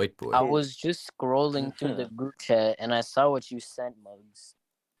ass was- white boy. I was just scrolling through the group chat and I saw what you sent, Mugs.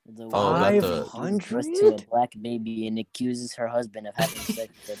 The Oh, woman about the- gives birth to a black baby and accuses her husband of having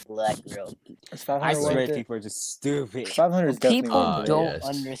sex with a black girl. It's I 500 swear worth it. people are just stupid. 500 is definitely People worth it. don't yes.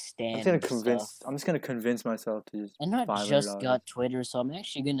 understand. I'm just stuff. gonna convince myself to just. And I $500. just got Twitter, so I'm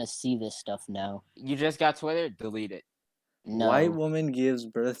actually gonna see this stuff now. You just got Twitter? Delete it. No. White woman gives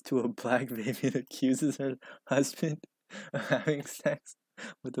birth to a black baby and accuses her husband of having sex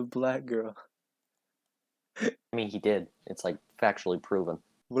with a black girl. I mean, he did. It's like factually proven.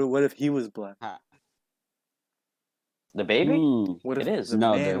 What if he was black? The baby? Ooh. What if It is. the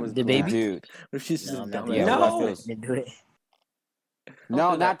No, man was the black? baby? Dude. What if she's just No, a not dumbass? Yeah, No! what if- Didn't do it.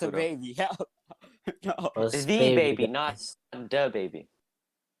 No, do that not to the them. baby. Hell. No. Well, The spare baby, you not guys. the baby.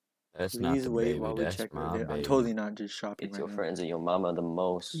 That's not Please the wait baby. while we That's check my right there. I'm baby. totally not just shopping It's right your now. friends and your mama the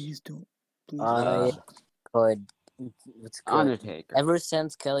most. Please don't. Please I don't. could. What's good? Undertaker. Ever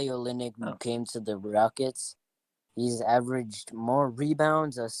since Kelly Olynyk Oh. came to the Rockets, he's averaged more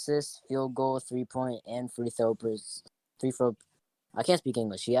rebounds, assists, field goal, 3-point, and free throw. I can't speak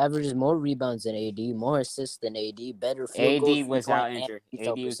English. He averages more rebounds than AD, more assists than AD, better field goal, AD was out 3-point, and injured. free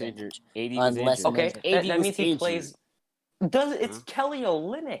throw AD was injured. percentage. AD was Unless injured. Okay, Injured. that AD was means he injured. plays. It's Huh? Kelly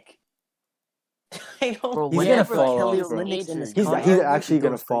Olynyk. I don't. Bro, He's gonna whenever fall Kelly off, bro. Olynyk's in his He's contract, actually he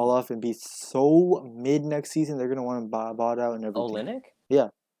gonna goes fall crazy. off and be so mid next season. They're gonna want him bought out and everything. Olynyk?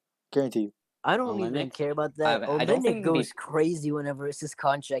 Guarantee you. I don't even Olynyk? care about that. I don't think Olynyk he'd be- goes crazy whenever it's his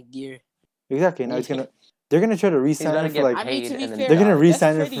contract year. Exactly. Now they're gonna try to re-sign gotta him for get like. I mean, to paid be and then fair, They're gonna that's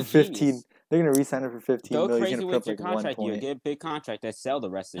re-sign him pretty for 15. genius. They're gonna re-sign him for 15 Go million. He's crazy gonna put with up your like 1 contract year. point. Get a big contract that sell the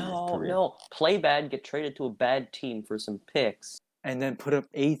rest of your career. No, play bad, get traded to a bad team for some picks, And then put up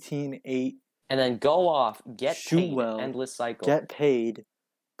 18-8, and then go off, get Shoot paid, well, endless cycle. get paid,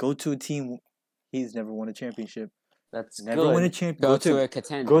 go to a team. He's never won a championship. That's Never good. win a champion. Go to a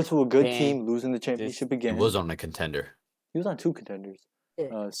contender. Go to a good Then team, losing the championship He again. was on a contender. He was on 2 contenders. Yeah,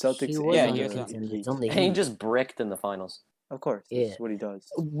 Celtics he and was Yeah, on he the was on- contenders, Heat. only And he Heat. just bricked in the finals. Of course, Yeah. that's what he does.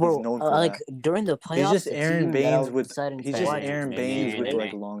 Bro, He's known for like that. during the playoffs, He's just the Aaron team that I Baines was with. deciding He's to just watch- Aaron Baines with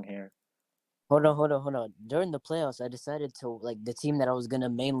like long hair. Hold on. During the playoffs, I decided to like the team that I was gonna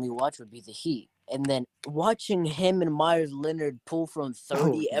mainly watch would be the Heat, and then watching him and Myers Leonard pull from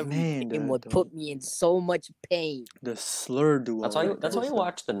 30 every man, game the- would the- put me in so much pain. The slur duo. That's why. right That's there. why you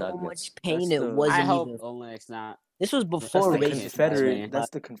watch the So Nuggets. much pain That's it the- I wasn't hope even. Olynyk's not. This was That's before the Racing Confederate. man. That's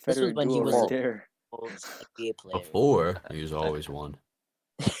the Confederate when he duo was right a- there. NBA player. Before, he was always one.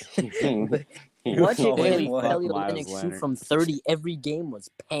 Watching always him won. Kelly Miles Olynyk shoot Leonard. from 30 every game was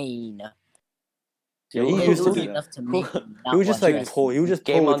pain. Yeah, he It used to was do that. enough to make me He not would just watch like wrestling. pull. He would just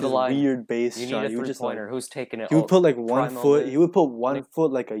Game pull on with the his line. weird base You need shot. a He would just like. three-pointer. Who's taking it? He would put like one prime foot. over. He would put one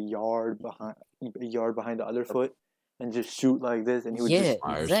foot like a yard behind the other foot, and just shoot like this, and he would Yeah, just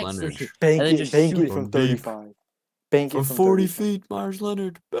Myers exactly. Leonard. bank And then it, just bank shoot it it from from deep. 35. Bank it From from 40 35. feet, Myers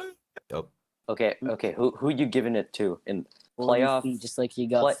Leonard. Yep. Okay. Who you giving it to in 40 playoff? feet, just like he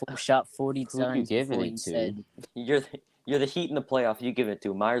got play- full shot 40 Who you times giving before it he to? said, You're the Heat in the playoff. You give it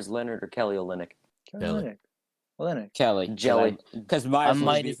to Myers Leonard or Kelly Olynyk. Kelly. Olynyk. Kelly. Jelly. Because I Myers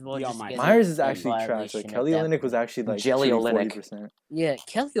might would as well be on just my get team. Myers is in actually trash. violation Like at Kelly that Olynyk was point. actually like Jelly shooting Olynyk. 40%. Yeah,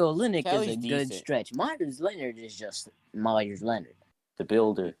 Kelly Olynyk Kelly's is a good decent. stretch. Myers Leonard is just Myers Leonard. The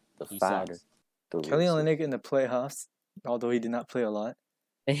builder. The He fighter. sucks. The Kelly racer. Olynyk in the playoffs, although he did not play a lot.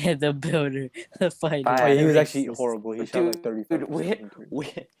 The builder, the fighter. Ah, Oh, yeah, he was the actually racist. horrible. He shot like Dude,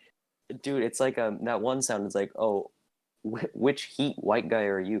 35%. dude, it's like that one sound is like, oh, which Heat white guy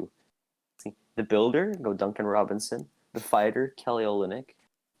are you? See, the builder, go Duncan Robinson. The fighter, Kelly Olynyk.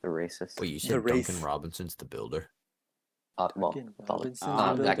 The racist. Wait, you The said race. Duncan Robinson's the builder? Well, Duncan with all the- Robinson's the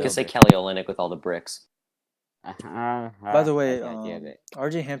I builder. could say builder. Kelly Olynyk with all the bricks. By the way, I get it.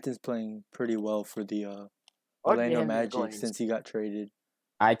 RJ Hampton's playing pretty well for the RJ Orlando Hampton's Magic going- since he got traded.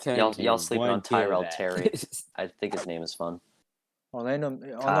 I couldn't Y'all do sleeping one on kill Tyrell that. Terry. I think his name is fun. Orlando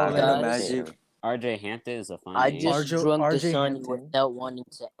Tyrell Magic. Terry. RJ Hampton is a fun I name. just RJ drunk RJ the sun Hampton. without wanting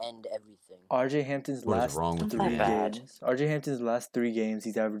to end everything. RJ Hampton's What is last wrong with three you, man? games. RJ Hampton's last 3 games,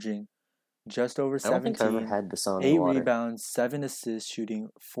 he's averaging just over I don't think I've ever 17, had the sun in 8 the water. rebounds, 7 assists, shooting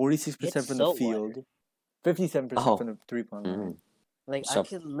 46% Get from the salt field, water. 57% Oh. from the 3-point line. Mm. Like So- I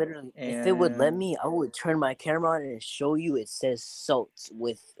could literally, if it would let And- me, I would turn my camera on and show you. It says salt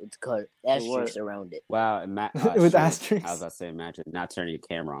with asterisks around it. Wow, With shoot. asterisks. I was about to say, imagine not turning your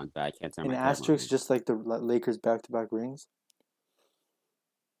camera on, but I can't turn An my camera asterisk, on. just like the Lakers back-to-back rings.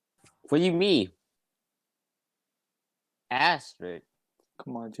 What do you mean? Asterisk.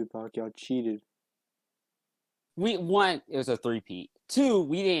 Come on, Tupac, y'all cheated. We one, it was a 3-peat. 2,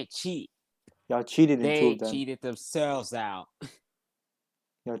 we didn't cheat. Y'all cheated in 2 They of them. cheated themselves out.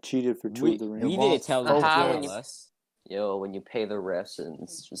 Y'all cheated for 2 We, of the rings. we won't didn't tell them to Aha, tell when you- us. Yo, when you pay the refs and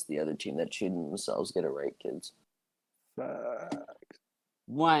it's just the other team that cheated themselves, get it right, kids.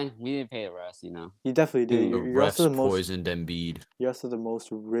 One, we didn't pay the rest, you know. You definitely did. The You're also the refs most. poisoned Embiid. You're also the most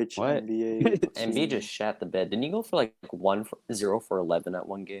rich What? NBA. Embiid team. just shat the bed. Didn't he go for like 0 for 11 at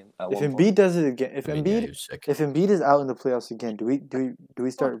one game? At If one Embiid point? does it again, if I mean, yeah, Embiid he was sick. if Embiid is out in the playoffs again, do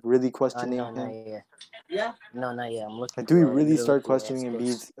we start really questioning No, not him? yet. Yeah. No, not yet. I'm looking. Like, do we for really literally start the questioning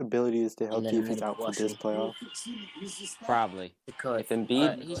asterisks. Embiid's ability to stay And healthy then if I'm he's gonna out for watch this it. playoff? Probably. Because If But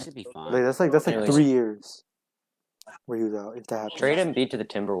Embiid he should be fine. Like that's like Anyways. 3 years where he was out. If that happens, trade Embiid to the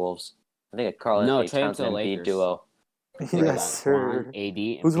Timberwolves, I think a Carl No, Anthony trade him Towns to the and Embiid Lakers. duo. They got yes, sir. Bron,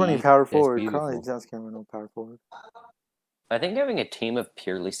 AD, Who's running Embiid. power That's forward? beautiful. Carl Towns can't run no power forward. I think having a team of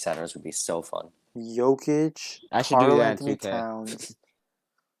purely centers would be so fun. Jokic, I should do Carl that in Anthony 2K. Towns.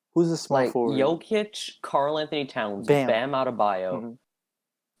 Who's the small Like forward? Jokic, Carl Anthony Towns, Bam. Bam Adebayo, Mhm.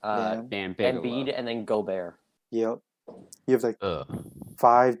 uh, Bam. Bam Bigelow. Embiid, and then Gobert. Yep. You have like Ugh.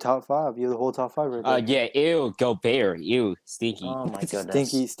 top 5. You have the whole top 5 right there. Yeah, ew, Gobert, ew, stinky. Oh my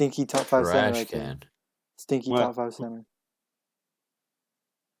goodness. Stinky top 5 center Trash right there. can. Stinky What? top 5 center.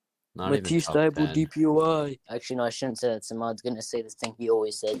 Not even Matisse top Thybulle 10. DPOI. Actually, no, I shouldn't say that. Samad's gonna say this thing he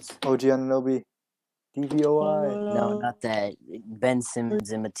always says. OG Anunoby. DPOI. No, not that. Ben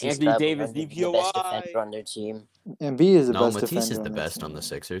Simmons and Matisse Anthony Thybulle Davis, are the best DPOI. defender on their team. Embiid is the No, best Matisse defender is the on that best team. on the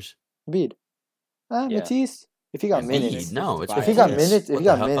Sixers. Embiid. Yeah. Matisse. If he got Embiid, minutes. no, it's If he got Matisse. minutes, if What he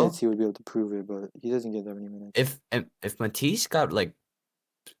the got hell? minutes, he would be able to prove it. But he doesn't get that many minutes. If Matisse got like,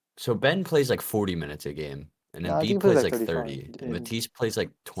 so Ben plays like 40 minutes a game, and No, I think he Embiid plays plays like like 35. 30. And- Matisse plays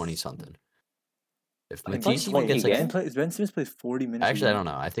like 20 something. If I think Matisse he even might gets be like, good. Ben Simmons plays 40 minutes. actually I don't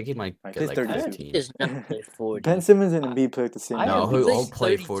know. I think he might Right, get plays like 32. 15. He does not play 40. Ben Simmons and Embiid play like the same. I No, have- he'll plays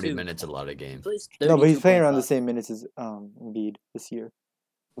play 40 32. minutes a lot of games. Plays No, but he's playing around the 32.5. same minutes as Embiid this year.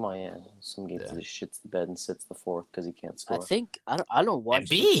 Come on, yeah. Some games Yeah. he just shits the bed and sits the fourth because he can't I score. think I don't watch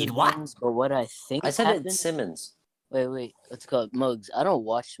Embiid, Sixers what? games, but what I think I said happened, it Simmons. Wait, let's call it Mugs. I don't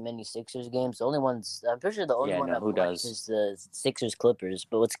watch many Sixers games. The only ones I'm pretty sure the only Yeah, one no, I've who watched does? is the Sixers Clippers.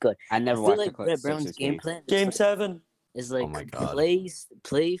 But what's good? I I never feel watched like the Brett Brown's Sixers game game. plan Game 7. is Oh like my God. play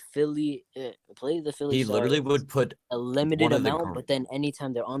Philly, play the Philly. He literally Stars would put a limited one of the amount, gr- but then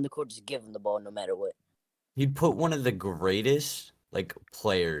anytime they're on the court, just give them the ball no matter what. he'd put one of the greatest like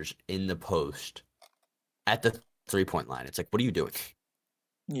players in the post at the 3-point line. It's like, what are you doing?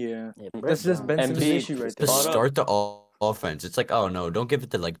 Yeah. Yeah, Brett That's just Brown- Ben Simmons' Embiid. issue right To there. Spot up. start the offense, it's like, oh no, don't give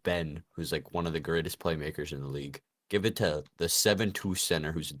it to like Ben, who's like one of the greatest playmakers in the league. Give it to the 7-2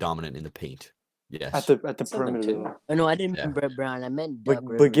 center who's dominant in the paint. Yes. At the 7-2. perimeter. though. Oh no, I didn't Yeah. mean Brett Brown. I meant But Doug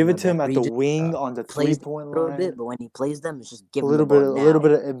Rivers. but give it My to him bad. at He the just wing on the plays 3-point a little line. bit, but when he plays them, it's just give A him the little ball bit, a little now.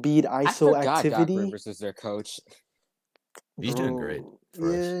 bit of Embiid I ISO forgot activity. Doc Rivers is their coach. He's doing great for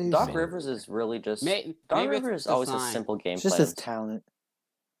us. Yeah, he's- Doc mean- Rivers is really just. Maybe Doc it's Rivers is the always a sign. simple game it's just plan. his talent.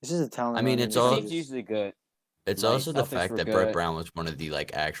 It's just a talent. I mean, on it's him. all- He's usually good. It's Like, also the Celtics fact were that Brett good. Brown was one of the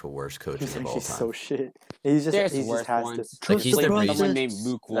like actual worst coaches He's of all actually time. so shit. He's just There's he just worse has ones. to. Like, he's the Someone reason. Someone named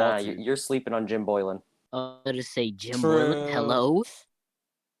Luke Nah, Walton. you're sleeping on Jim Boylan. I'm gonna say Jim True. Boylan. Hello,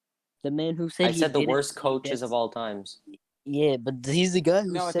 the man who said I he said the didn't worst think coaches that's- of all times. Yeah, but he's the guy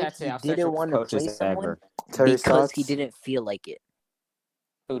who No, said that's he it. I'll didn't search want to coaches play someone ever. Terry because Stotts. he didn't feel like it.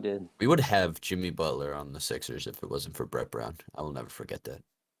 Who did? We would have Jimmy Butler on the Sixers if it wasn't for Brett Brown. I will never forget that.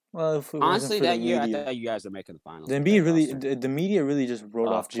 Well, if it wasn't Honestly, for that the year, I media. thought you guys were making the finals. The with Embiid that really, roster. the media really just wrote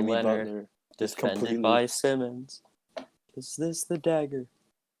off Off to Jimmy Leonard. Butler. Just Defended completely. by Simmons. Is this the dagger?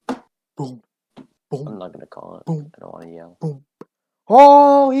 Boom, I'm boom, not gonna call it. boom, I don't want to yell. boom.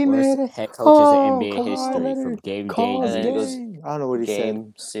 Oh, he Worst made it. head coaches Oh, in NBA Kawhi history from Leonard. game to Call game. And then it goes game. I don't know what he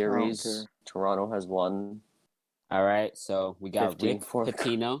Game said. series. Toronto has won. All right, so we got 15 Rick for-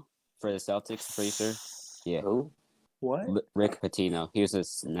 Pitino for the Celtics, pretty sure. Yeah, Who? What? Rick Pitino. He was a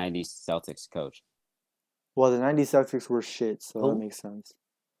 '90s Celtics coach. Well, the '90s Celtics were shit, so Who? that makes sense.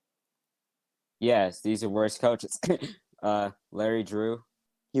 Yes, these are worse coaches. Larry Drew,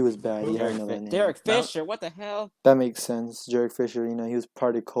 He was bad. Yeah, I Derek, know that name. Derek Fisher. What the hell? That makes sense. Derek Fisher, he was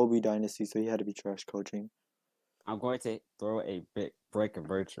part of Kobe dynasty, so he had to be trash coaching. I'm going to throw a big breaker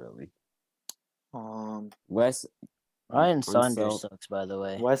virtually. Um, Wes Ryan Unseld. Saunders sucks, by the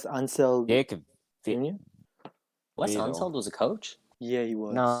way. Wes Unseld Dick Jr. Wes Vito. Unseld was a coach. Yeah, he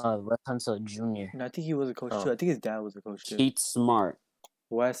was. No, Wes Unseld Jr. No, I think he was a coach Oh. too. I think his dad was a coach too. Keith Smart.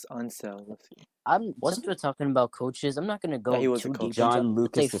 Wes Unseld. Let's see. Since we're talking about coaches, I'm not gonna go he was a too coach. deep. John into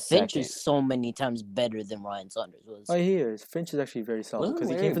Lucas say II. Finch is so many times better than Ryan Saunders was. Oh, he is. Finch is actually very solid Wasn't because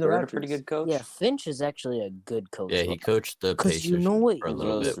he Larry came from the Bird Raptors. a pretty good coach? Yeah, Finch is actually a good coach. Yeah, he coached the 'Cause Pacers you know what? for a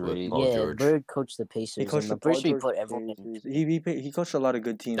little Willis bit with Reed. Paul yeah, George. Bird coached the Pacers. He coached and the I'm pretty Paul sure he George put everyone in. Pacers. He coached a lot of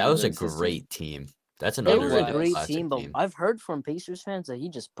good teams. That was under a his system. great team. That's an It was a underrated great classic team, but team. I've heard from Pacers fans that he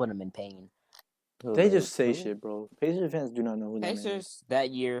just put them in pain. They just say shit, bro. Pacers fans do not know who that man is. Pacers that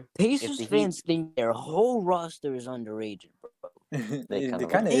year. Pacers the fans think their whole roster is underrated, bro. They It kinda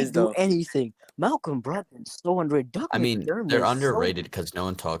kind of They is do though. anything. Malcolm Brogdon's so underrated. Doug I mean, McDermott they're is so- underrated because no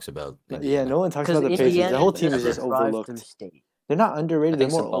one talks about. Yeah, Indiana. no one talks Because about the Pacers. Indiana The whole team is is a just drive-through overlooked. state. They're not underrated. I They're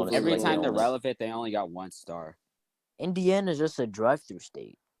think more Sabonis overlooked. Every like time the they're only- relevant, they only got one star. Indiana's just a drive-through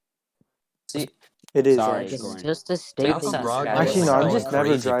state. See, It is. Sorry, actually. It's Gordon. just a state. Malcolm that Brogdon has- Actually, no, I'm just never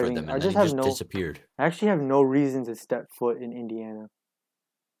crazy for driving. them, I and just then have he no. disappeared. I actually have no reason to step foot in Indiana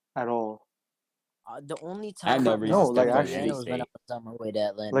at all. The only I time have no I reason to went step to foot in Indiana any was when I state. was on my way to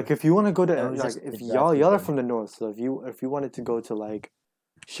Atlanta. Like if you want to go to That was like just if the y'all drive-through are thing. from the north, so if you wanted to go to like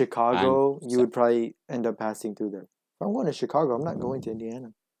Chicago, you would probably end up passing through there. If I'm going to Chicago, I'm not going to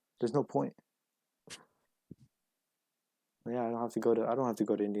Indiana. There's no point. Yeah, I don't have to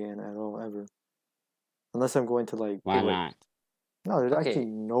go to Indiana at all ever. Unless I'm going to like Why not? No, there's Okay, actually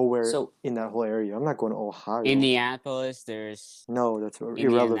nowhere so- in that whole area. I'm not going to Ohio. Indianapolis, there's No, that's irrelevant.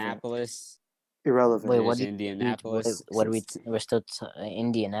 Indianapolis. Irrelevant. Wait, There's what do you- Indianapolis. What are we? We're still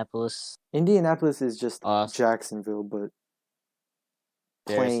Indianapolis. Indianapolis is just Us. Jacksonville, but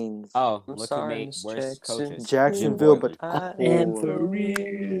There's- Plains. Oh, I'm look who sorry, made Miss worse Jackson. coaches. Jacksonville, Jim but Boylan. I am cold. for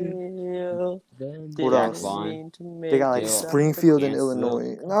real. Hold on. They got like Dale. Springfield and Kansas.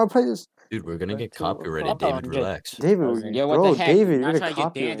 Illinois. No, I'll play this. Dude, we're gonna get copyrighted, Hold David. on, Relax. David, Yeah, what bro, the heck? David, Not you're trying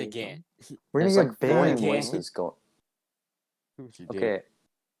gonna to get banned copyright. again. We're There's gonna like get four banned. voices going. Okay.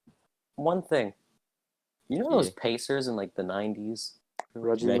 One thing. You know those Yeah. Pacers in like the 90s?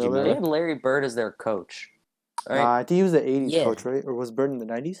 Reggie Reggie Miller. They had Larry Bird as their coach. All right. I think he was the '80s Yeah. coach, right? Or was Bird in the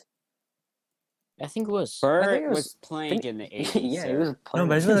 '90s? I think it was. I think Bird it was, was- playing in the 80s. yeah, he was No, playing.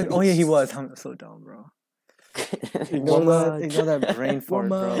 but I just feel like, oh yeah, he was. I'm so dumb, bro. Ignore that brain fart,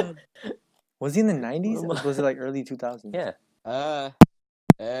 bro. Was he in the '90s? Or was it like early 2000s? Yeah.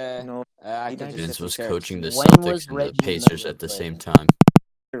 No, I He can died. Vince just was search. coaching the When Celtics was and the Reggie Pacers Miller at the same playing? time.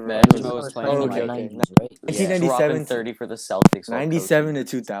 Reggie Miller was was playing playing in in okay, the okay. 90s, right? He's 1997 dropping to- 30 for the Celtics. while 97 to coaching the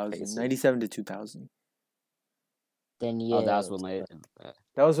 2000. Pacers. 97 to 2000. Then yeah. Oh, that was when they.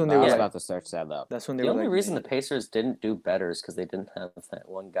 That was when I they was were Yeah. like. about to search that up. That's when they The were only like. reason the made. Pacers didn't do better is because they didn't have that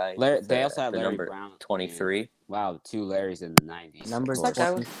one guy. Larry, with, they also had the Larry number Brown. 23. Wow, two Larrys in the 90s. Number of course. that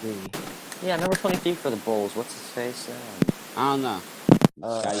guy was- 23. Yeah, number 23 for the Bulls. What's his face? I don't know.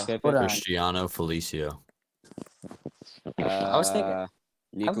 Scottie hold Pippen. on. Cristiano Felicio. I was thinking-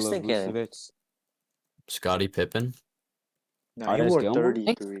 Nikola thinking- Vucevic. Scottie Pippen. No, Artist he wore Gilmore?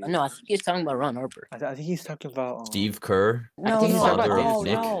 33. No, I think he's talking about Ron Harper. I think he's talking about. Steve Kerr. No, think he's no, talking about no,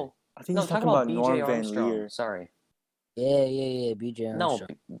 Nick. no. I think No, he's talking talking about BJ Norm Van Armstrong. Leer. Sorry. Yeah, BJ No,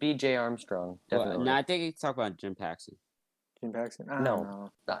 Armstrong. BJ Armstrong. Definitely. No, I think he's talking about Jim Paxson. Jim Paxson. I No. don't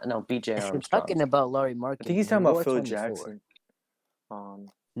know. No, BJ If you're Armstrong. talking about Larry Markin, I think he's talking about Phil Jackson.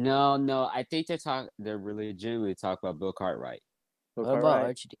 No, I think they're really legitimately talking about Bill Cartwright. Bill What about Cartwright?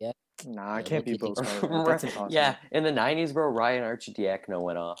 Archie Diak? Nah, I Yeah, can't be what do Bill you think? Cartwright. That's impossible. Yeah, in the 90s, bro, Ryan Arcidiacono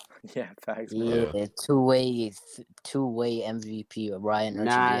went off. Yeah, facts. Man. Yeah, two-way MVP of Ryan Archie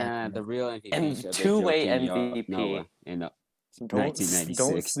Nah, Diak. the real MVP. And should have been two-way Joakim MVP. Noah in Don't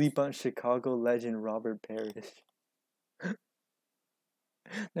 1996. sleep on Chicago legend Robert Parrish.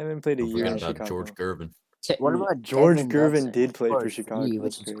 They haven't played a Don't year forget in about Chicago. George Gervin. What about George Devin Gervin Dotson? did play for Or Chicago. three,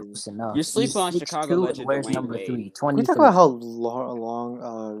 That's which is crazy. close enough. You're sleeping He's on Chicago 6'2" legend and wears Dwayne number Wade. 3, Can we 23. talk about how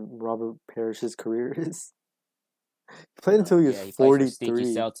long Robert Parrish's career is? He played until he was Yeah, he played for Stinky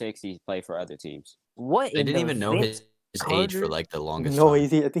 43. Celtics. He played for other teams. What? They in didn't the even know Vince his age for Carter? like the longest No, time. I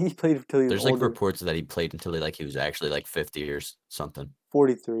think he played until he was There's like older. reports that he played until he was actually like 50 or something.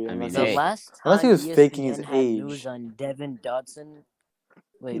 43. I I'm mean, not The sure. last time Unless he was faking his ESPN had age. news on Devin Dotson.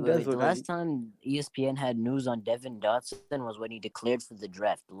 He Wait. does The look like last time ESPN had news on Devin Dotson was when he declared for the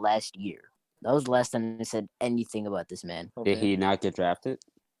draft last year. That was the last time they said anything about this man. Okay. Did he not get drafted?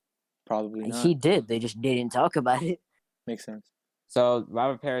 Probably not. He did. They just didn't talk about it. Makes sense. So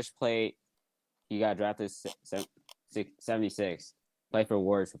Robert Parrish played. He got drafted 76. Played for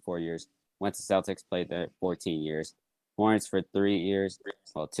Warriors for 4 years. Went to Celtics. Played there 14 years. Hornets for 3 years.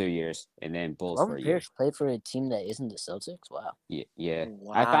 Well, 2 years, and then Bulls for a Robert year. Parrish played for a team that isn't the Celtics. Wow. Yeah.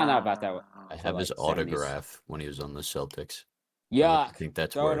 I found out about that. Wow. I have his like 70s. autograph when he was on the Celtics. Yeah. I think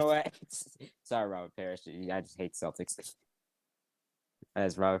that's Throw it worth. away. Sorry, Robert Parrish. I just hate Celtics.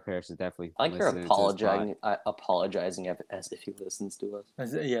 As Robert Parrish is definitely. I like you're listening to this pod. apologizing as if he listens to us.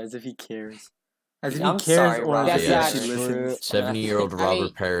 As if he cares. As if I'm he cares sorry, or Rob. as if That's he not actually true. listens. 70-year-old I Robert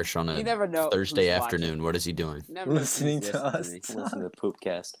mean, Parrish on You a never know. Thursday who's watching. afternoon. What is he doing? You never know who's Listening to us. listening. Listen to the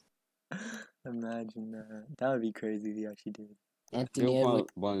Poopcast. Imagine that. That would be crazy if he actually did. Anthony Bill Edwards.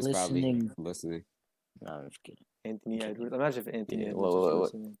 One is probably listening. listening. No, I'm just kidding. Anthony Edwards. Imagine if Anthony Yeah, Edwards wait, was wait, wait.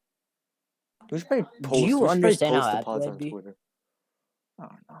 listening. We should probably post. Do you we should probably understand post how the happy pods I'd on be? Twitter. I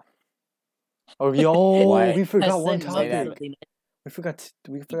don't know. Oh, yo, What? we forgot I one said Say that. topic. We forgot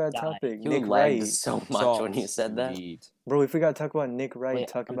a died. topic. You Nick lagged Wright. so much when you said that. Indeed. Bro, we forgot to talk about Nick Wright. Wait,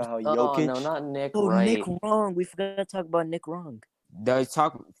 talking I'm- about how Oh Jokic. no, not Nick Oh, Wright. Nick Wrong. We forgot to talk about Nick Wrong. They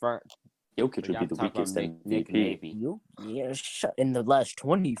talk for. Jokic We would be gotta the talk about weakest Nick MVP. maybe. You? Yeah, shut. In the last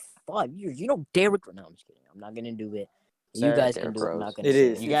 25 years, you know Derrick. No, I'm just kidding. I'm not gonna do it. You Sir, guys Derrick can do it. I'm Rose. not gonna It say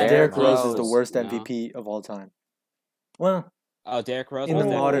is. You got Derrick Derrick Rose is the Rose, worst no? MVP of all time. Well, Oh, Derrick Rose. in the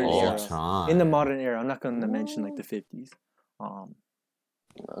was modern definitely- All era. time. in the modern era, I'm not going to mention like the 50s. I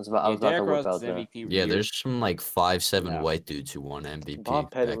was about Yeah, to Derrick whip Rose out is the. MVP. Yeah, there's some like 5'7" No. white dudes who won MVP Bob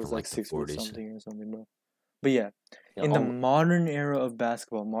back Pettit in was like like the 6 foot 40s. something or something, bro. But yeah, Yeah, in the oh, modern era of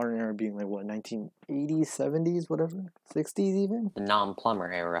basketball, modern era being like what, 1980s, 70s, whatever, 60s even. the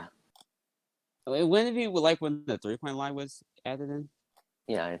non-plumber era. Wouldn't it be like when the 3-point line was added in?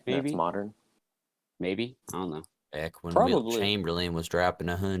 Yeah, I think Maybe. that's modern. Maybe. I don't know. Back when Wilt Probably. Chamberlain was dropping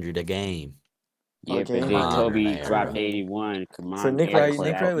 100 a game. Yeah, Okay. but then Modern Kobe era. dropped 81. Come on. So Nick Derrick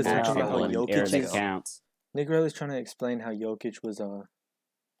Wright- Nick Wright was talking actually about how one Jokic era that is- counts. Nick Wright was trying to explain how Jokic was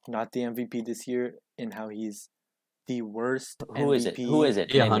not the MVP this year and how he's the worst Who is it? MVP. Who is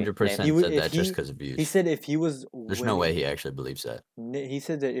it? He Name me. 100% He would- said if that just he- because of views. He said if he was There's no way he actually believes that. He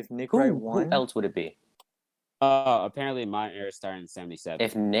said that if Nick Who, Wright who won, else would it be? Apparently my era started in 77.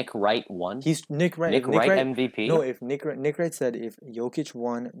 If Nick Wright won? he's Nick Wright. Nick if Nick Wright Wright MVP? No, if Nick Wright said if Jokic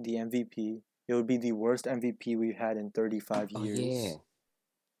won the MVP, it would be the worst MVP we've had in 35 Oh, years. yeah.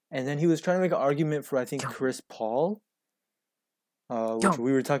 And then he was trying to make an argument for I think Chris Paul, which Jump.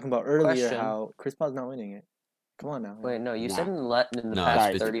 we were talking about earlier. Question. How Chris Paul's not winning it. Come on now. Wait, no, you said Nah. in the No,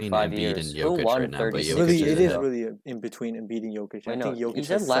 past it's between 35 Embiid years. and Who Jokic won right now, but 36 Jokic Really, is it years is ahead. ago? really in between and beating Jokic. Wait, I no, think Jokic he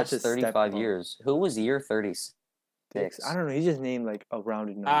said has last such a step 35 up. years. Who was year 36? I don't know. He just named like a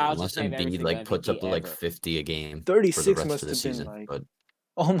rounded number. I'll Unless just name every Embiid single like puts up MVP like ever. 50 a game for the 36 rest must of the have been season. like. But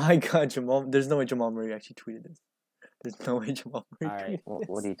Oh my God, Jamal! There's no way Jamal Murray actually tweeted this. There's no way Jamal Murray Alright, tweeted this.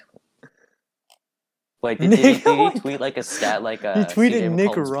 What did he tweet? Wait, Nick- did oh he my tweet like a stat like He CJ tweeted Nick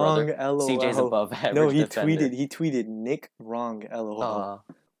McCollum's wrong. brother? LOL. CJ's above average No, he defender. tweeted Nick wrong. LOL.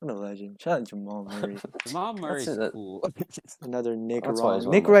 What a legend! Shout out Jamal Murray. Jamal Murray's it. cool. Another Nick That's why he's wrong. one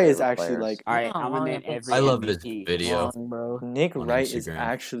of Nick my Wright is favorite actually players. like All right, No, I'm gonna name I every I love his MVP. video. Wrong, bro. Nick on Wright is Instagram.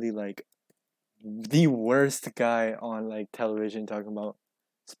 actually like the worst guy on like television talking about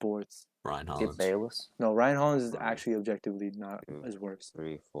sports. Ryan Skip Hollins. Bayless. No, Ryan Hollins is actually objectively not as worse.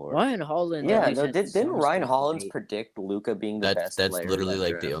 3, 4. Ryan Holland. Yeah, at least no, has didn't some Ryan stuff Hollins great. predict Luca being the best That's player? literally in that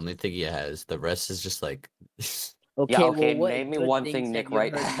like the draft? only thing he has. The rest is just like Okay, Yeah, okay, well, what name me good one things thing have Nick you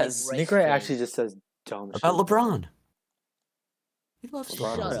Wright heard has. Nick Wright say? actually just says dumb shit. about LeBron. He loves LeBron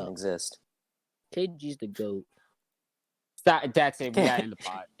Shut LeBron. doesn't up. exist. KG's the GOAT. That's it. We got in the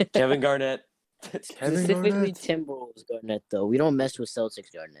pot. Kevin Garnett. Kevin Specifically Garnett? Timberwolves Garnett, though. We don't mess with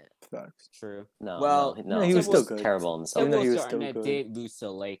Celtics Garnett. Facts. True. No, Well, no, no, he was still Timberwolves good. terrible in the Even though Celtics. he was Timberwolves still Garnett good. did lose to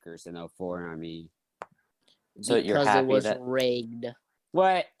Lakers in 04. I mean, So you're because happy it was that- rigged.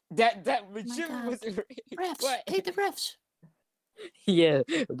 what? That legit God. was what? Hate the refs. Yeah,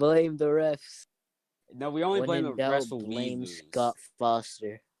 blame the refs. No, we only When blame the in doubt, rest when we blame lose. Scott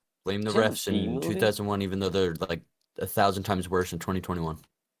Foster. Blame the Is that a refs B in movie? 2001, even though they're like 1,000 times worse in 2021.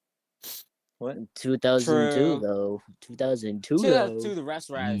 What? 2002, True. though. 2002, 2002, though. the rest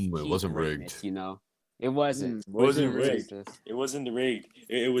were at its It peak wasn't greatness, rigged. You know, it wasn't. wasn't rigged. It wasn't rigged.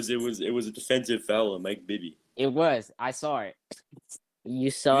 It was a defensive foul on Mike Bibby. It was. I saw it. You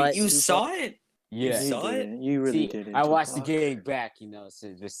saw it. You saw it? Yeah. You saw it? didn't. You really See, didn't. I watched the Tupac. game back, you know,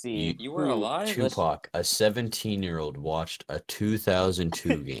 to see. You were who- alive? Tupac, a 17-year-old, watched a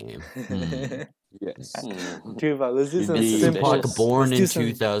 2002 game. Yes. Tupac, let's do some Indeed. simple. Tupac, born let's in do some-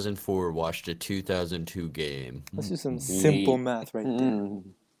 2004, watched a 2002 game. Let's do some Indeed. simple math right there. Mm.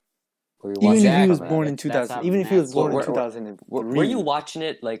 Were you Even if watching he it was from born it? in That's 2000, how even if he was Matt's born in Were- 2003, Were you watching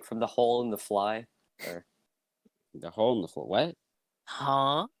it like from the hole in the fly? Or The hole in the floor. What?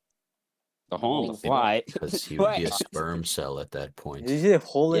 Huh? The hole in the Hole fly. Because he would be a What? sperm cell at that point. Did you say a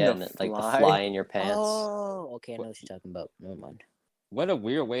hole yeah, in the and, fly? like the fly in your pants. Oh, okay. I know what you're talking about. Never mind. What a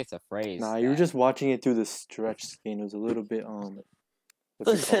weird way to phrase. Nah, you were that. just watching it through the stretch screen. It was a little bit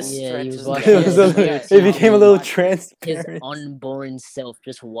what's it called? Yeah, he was Stretches watching It, was Yeah, a, yeah, it yeah, became a he little watched His transparent. unborn self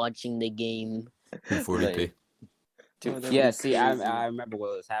just watching the game. 240p. Oh, that'd Yeah, be see, crazy. I remember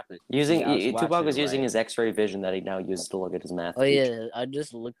what was happening. Using I was Tupac watching was it, using right? his X-ray vision that he now uses to look at his math. Oh teacher. yeah, I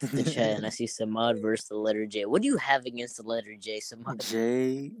just looked at the chat and I see Samad versus the letter J. What do you have against the letter J, Samad?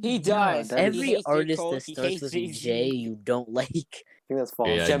 J. He No, does. that is- Every hates J. artist Cole, that he starts hates with Jay-Z. J you don't like. I think that's false.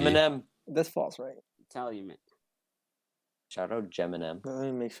 Yeah, Geminem. That's false, right? I'm telling you, man. Shout out Geminem. Let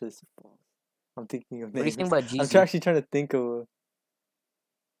me make sure this is false. I'm thinking of What do you names. think about I'm Jeezy? actually trying to think of a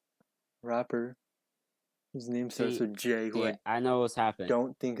rapper whose name starts See, with J, who Yeah, I know what's I happening.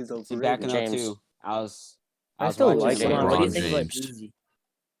 don't think is See, back in overrated. James. 02, I was I still watching like James him. Samad, what do you LeBron think about James. Jeezy?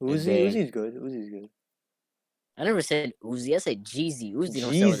 Uzi, They- Uzi's good. Uzi's good. I never said Uzi. I said Jeezy. Uzi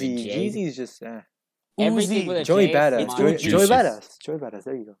don't start with a Jeezy, J. Jeezy's just Everything with a Joey J, Badass. Samad Joey, hates. Joey Juicy. Badass. Joey Badass.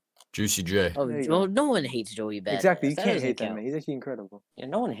 There you go. Juicy J. Oh, There you well, go. no one hates Joey Badass. Exactly. You That can't doesn't hate that count. man. He's actually incredible. Yeah,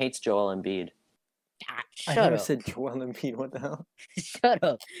 no one hates Joel Embiid. Ah, I shut never up. said Joel Embiid. What the hell? Shut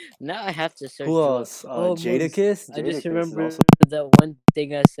up. Now I have to search Who Joel. else? Oh, Muggs, Jadakiss. I just Jadakiss is remember also. that one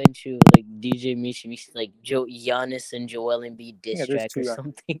thing I sent you, like DJ Mishi, like Giannis and Joel Embiid diss Yeah, there's track two or rappers.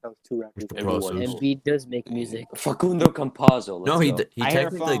 something. That was two rappers. The Everyone. process. Embiid does make music. Facundo Campazzo. No, Let's he go. he I hear a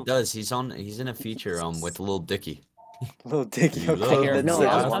technically phone. does. He's in a feature with Lil Dicky. Little Dicky. You Okay, love hear that's No, Such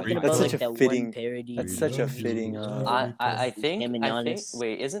I such was a, talking that's about such like a that fitting. one parody. That's such a fitting. I think Giannis.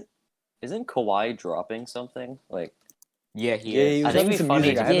 wait, isn't Kawhi dropping something? Like Yeah, he Yeah, is. he I was think having it'd be some funny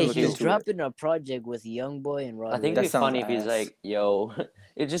music. I if- haven't Yeah, looked he's into it. dropping a project with YoungBoy and Rod I think That it'd be sounds funny if he's ass. like, yo,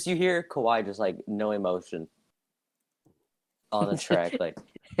 it just you hear Kawhi just like no emotion on the track, like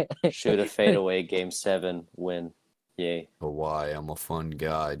shoot a fadeaway game 7 win. Yay. Oh, why? I'm a fun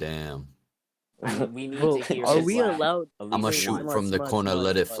guy. Damn. We need Bro, to hear are his we laugh. allowed? At I'ma least shoot once. from the Smart, corner, smart,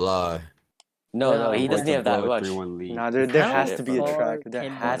 let it smart. fly. No, he Yeah, doesn't have that much. 3-1 lead. Nah, there How has to be a far track. There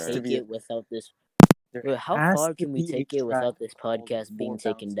can we has to take be. it without this? There Wait, how has far to can we be a take it track without this called podcast being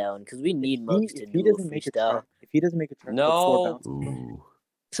Four taken Bounces. down? Because we need If Mugs he, to if he do a doesn't make a freestyle. track, if he doesn't make a track called Four No. Bounces, Ooh.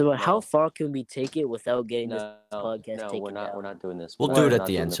 So how No. far can we take it without getting this No, podcast no, taken we're not. down? We're not doing this. We'll We're do it not at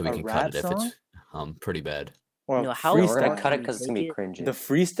the doing end so we A can rap cut it if song? it's pretty bad. or No, a how We're far gonna freestyle. can cut it we because it's take gonna be it? cringy. The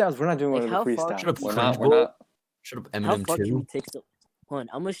freestyles, we're not doing Like, one how of the far freestyles. Shut up, We're French not. We're boy. not. Shut up, How Eminem far can we 2. take the? Hold on,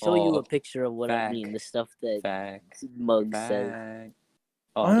 I'm gonna show you a Oh, picture of what I mean. fact. The stuff that Fact. Muggs says. Fact.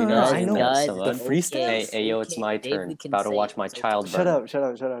 Oh, Oh, no, you're no, not I saying know. that, guys, The Samad. freestyles? Hey, hey, yo, it's okay, my David turn. can About to say watch it, my it's okay. child Shut burn. up, shut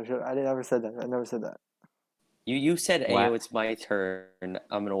up, shut up, shut up. I never said that. I never said that. You said, hey, What? yo, it's my turn.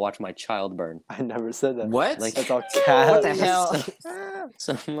 I'm gonna watch my child burn. I never said that. What? Like- That's all cat. What the hell?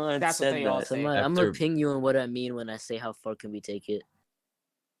 Someone That's what said they all that. say. I'm After- gonna ping you on what I mean when I say how far can we take it.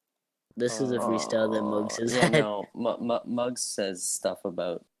 This is a freestyle that Muggs has Yeah, had. no, Muggs says stuff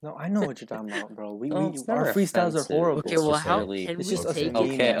about. No, I know what you're talking about, bro. Oh, it's never Our freestyles are offensive. horrible. Okay, It's well, just how really- can It's we just us take being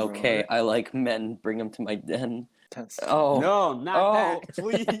it? Okay, bro. okay. I like men. Bring them to my den. That's- Oh, No, not that. Oh.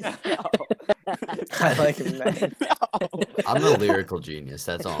 Please. I like him, man. I'm a lyrical genius.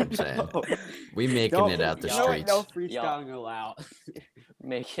 That's all I'm saying. We making it out the streets. No freestyling allowed.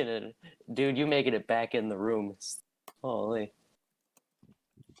 making it, dude. You making it back in the room. Holy,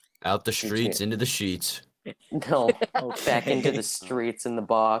 Out the streets, into the sheets. no, Okay. back into the streets in the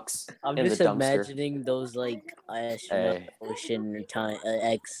box. I'm in just the dumpster. imagining those like astronaut Hey. ocean or time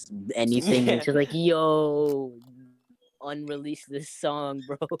X anything. Yeah. And she's like, yo, unrelease this song,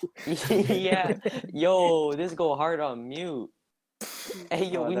 bro. Yeah, yo, this go hard on mute. Hey,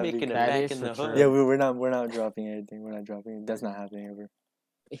 yo, Oh, we that'd be making it That back is in the for hood. Yeah, we're not dropping anything. We're not dropping it. That's not happening ever.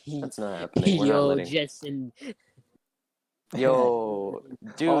 That's not happening. We're not Yo, letting. Jetson. Yo,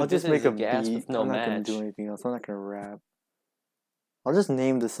 dude, I'll this just make is a gas beat. with no I'm not gonna match. do anything else. I'm not gonna rap. I'll just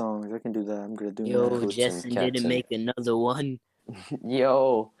name the songs. I can do that. I'm gonna do Yo, that. Boots and Jetson didn't Captain. make another one.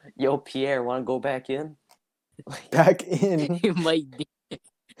 Yo, Pierre, want to go back in? Back in. It might be.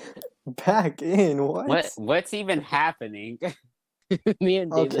 Back in. What? What's even happening? Me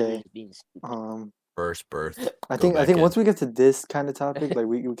and David Okay. are just being stupid. First birth. I Go think back once in. we get to this kind of topic, like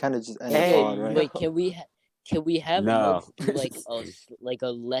we kind of just end Hey, the pod, right? Wait, can we have No. Muggs do like a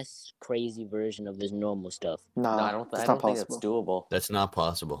less crazy version of his normal stuff? Nah, No, I don't that's think not that's possible. doable. That's not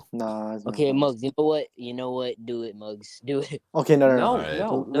possible. Nah. It's not Okay, possible. Muggs, you know what? Do it, Muggs. Do it. Okay, no. No, Alright.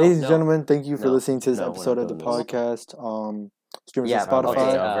 no, no. Ladies and no. gentlemen, thank you for No, listening to this no, we're episode not of the doing this. podcast. Streamers Yeah. on okay, Okay.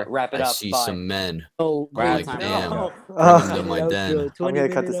 Spotify. over. Wrap it I up. see Bye. some men. Oh, We're out Like, of time. damn. No. Bring them to my den. Outro, I'm gonna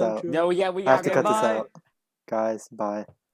cut 20-minute this out. outro. No, yeah, we I have gotta to cut this bye. out. Guys, bye.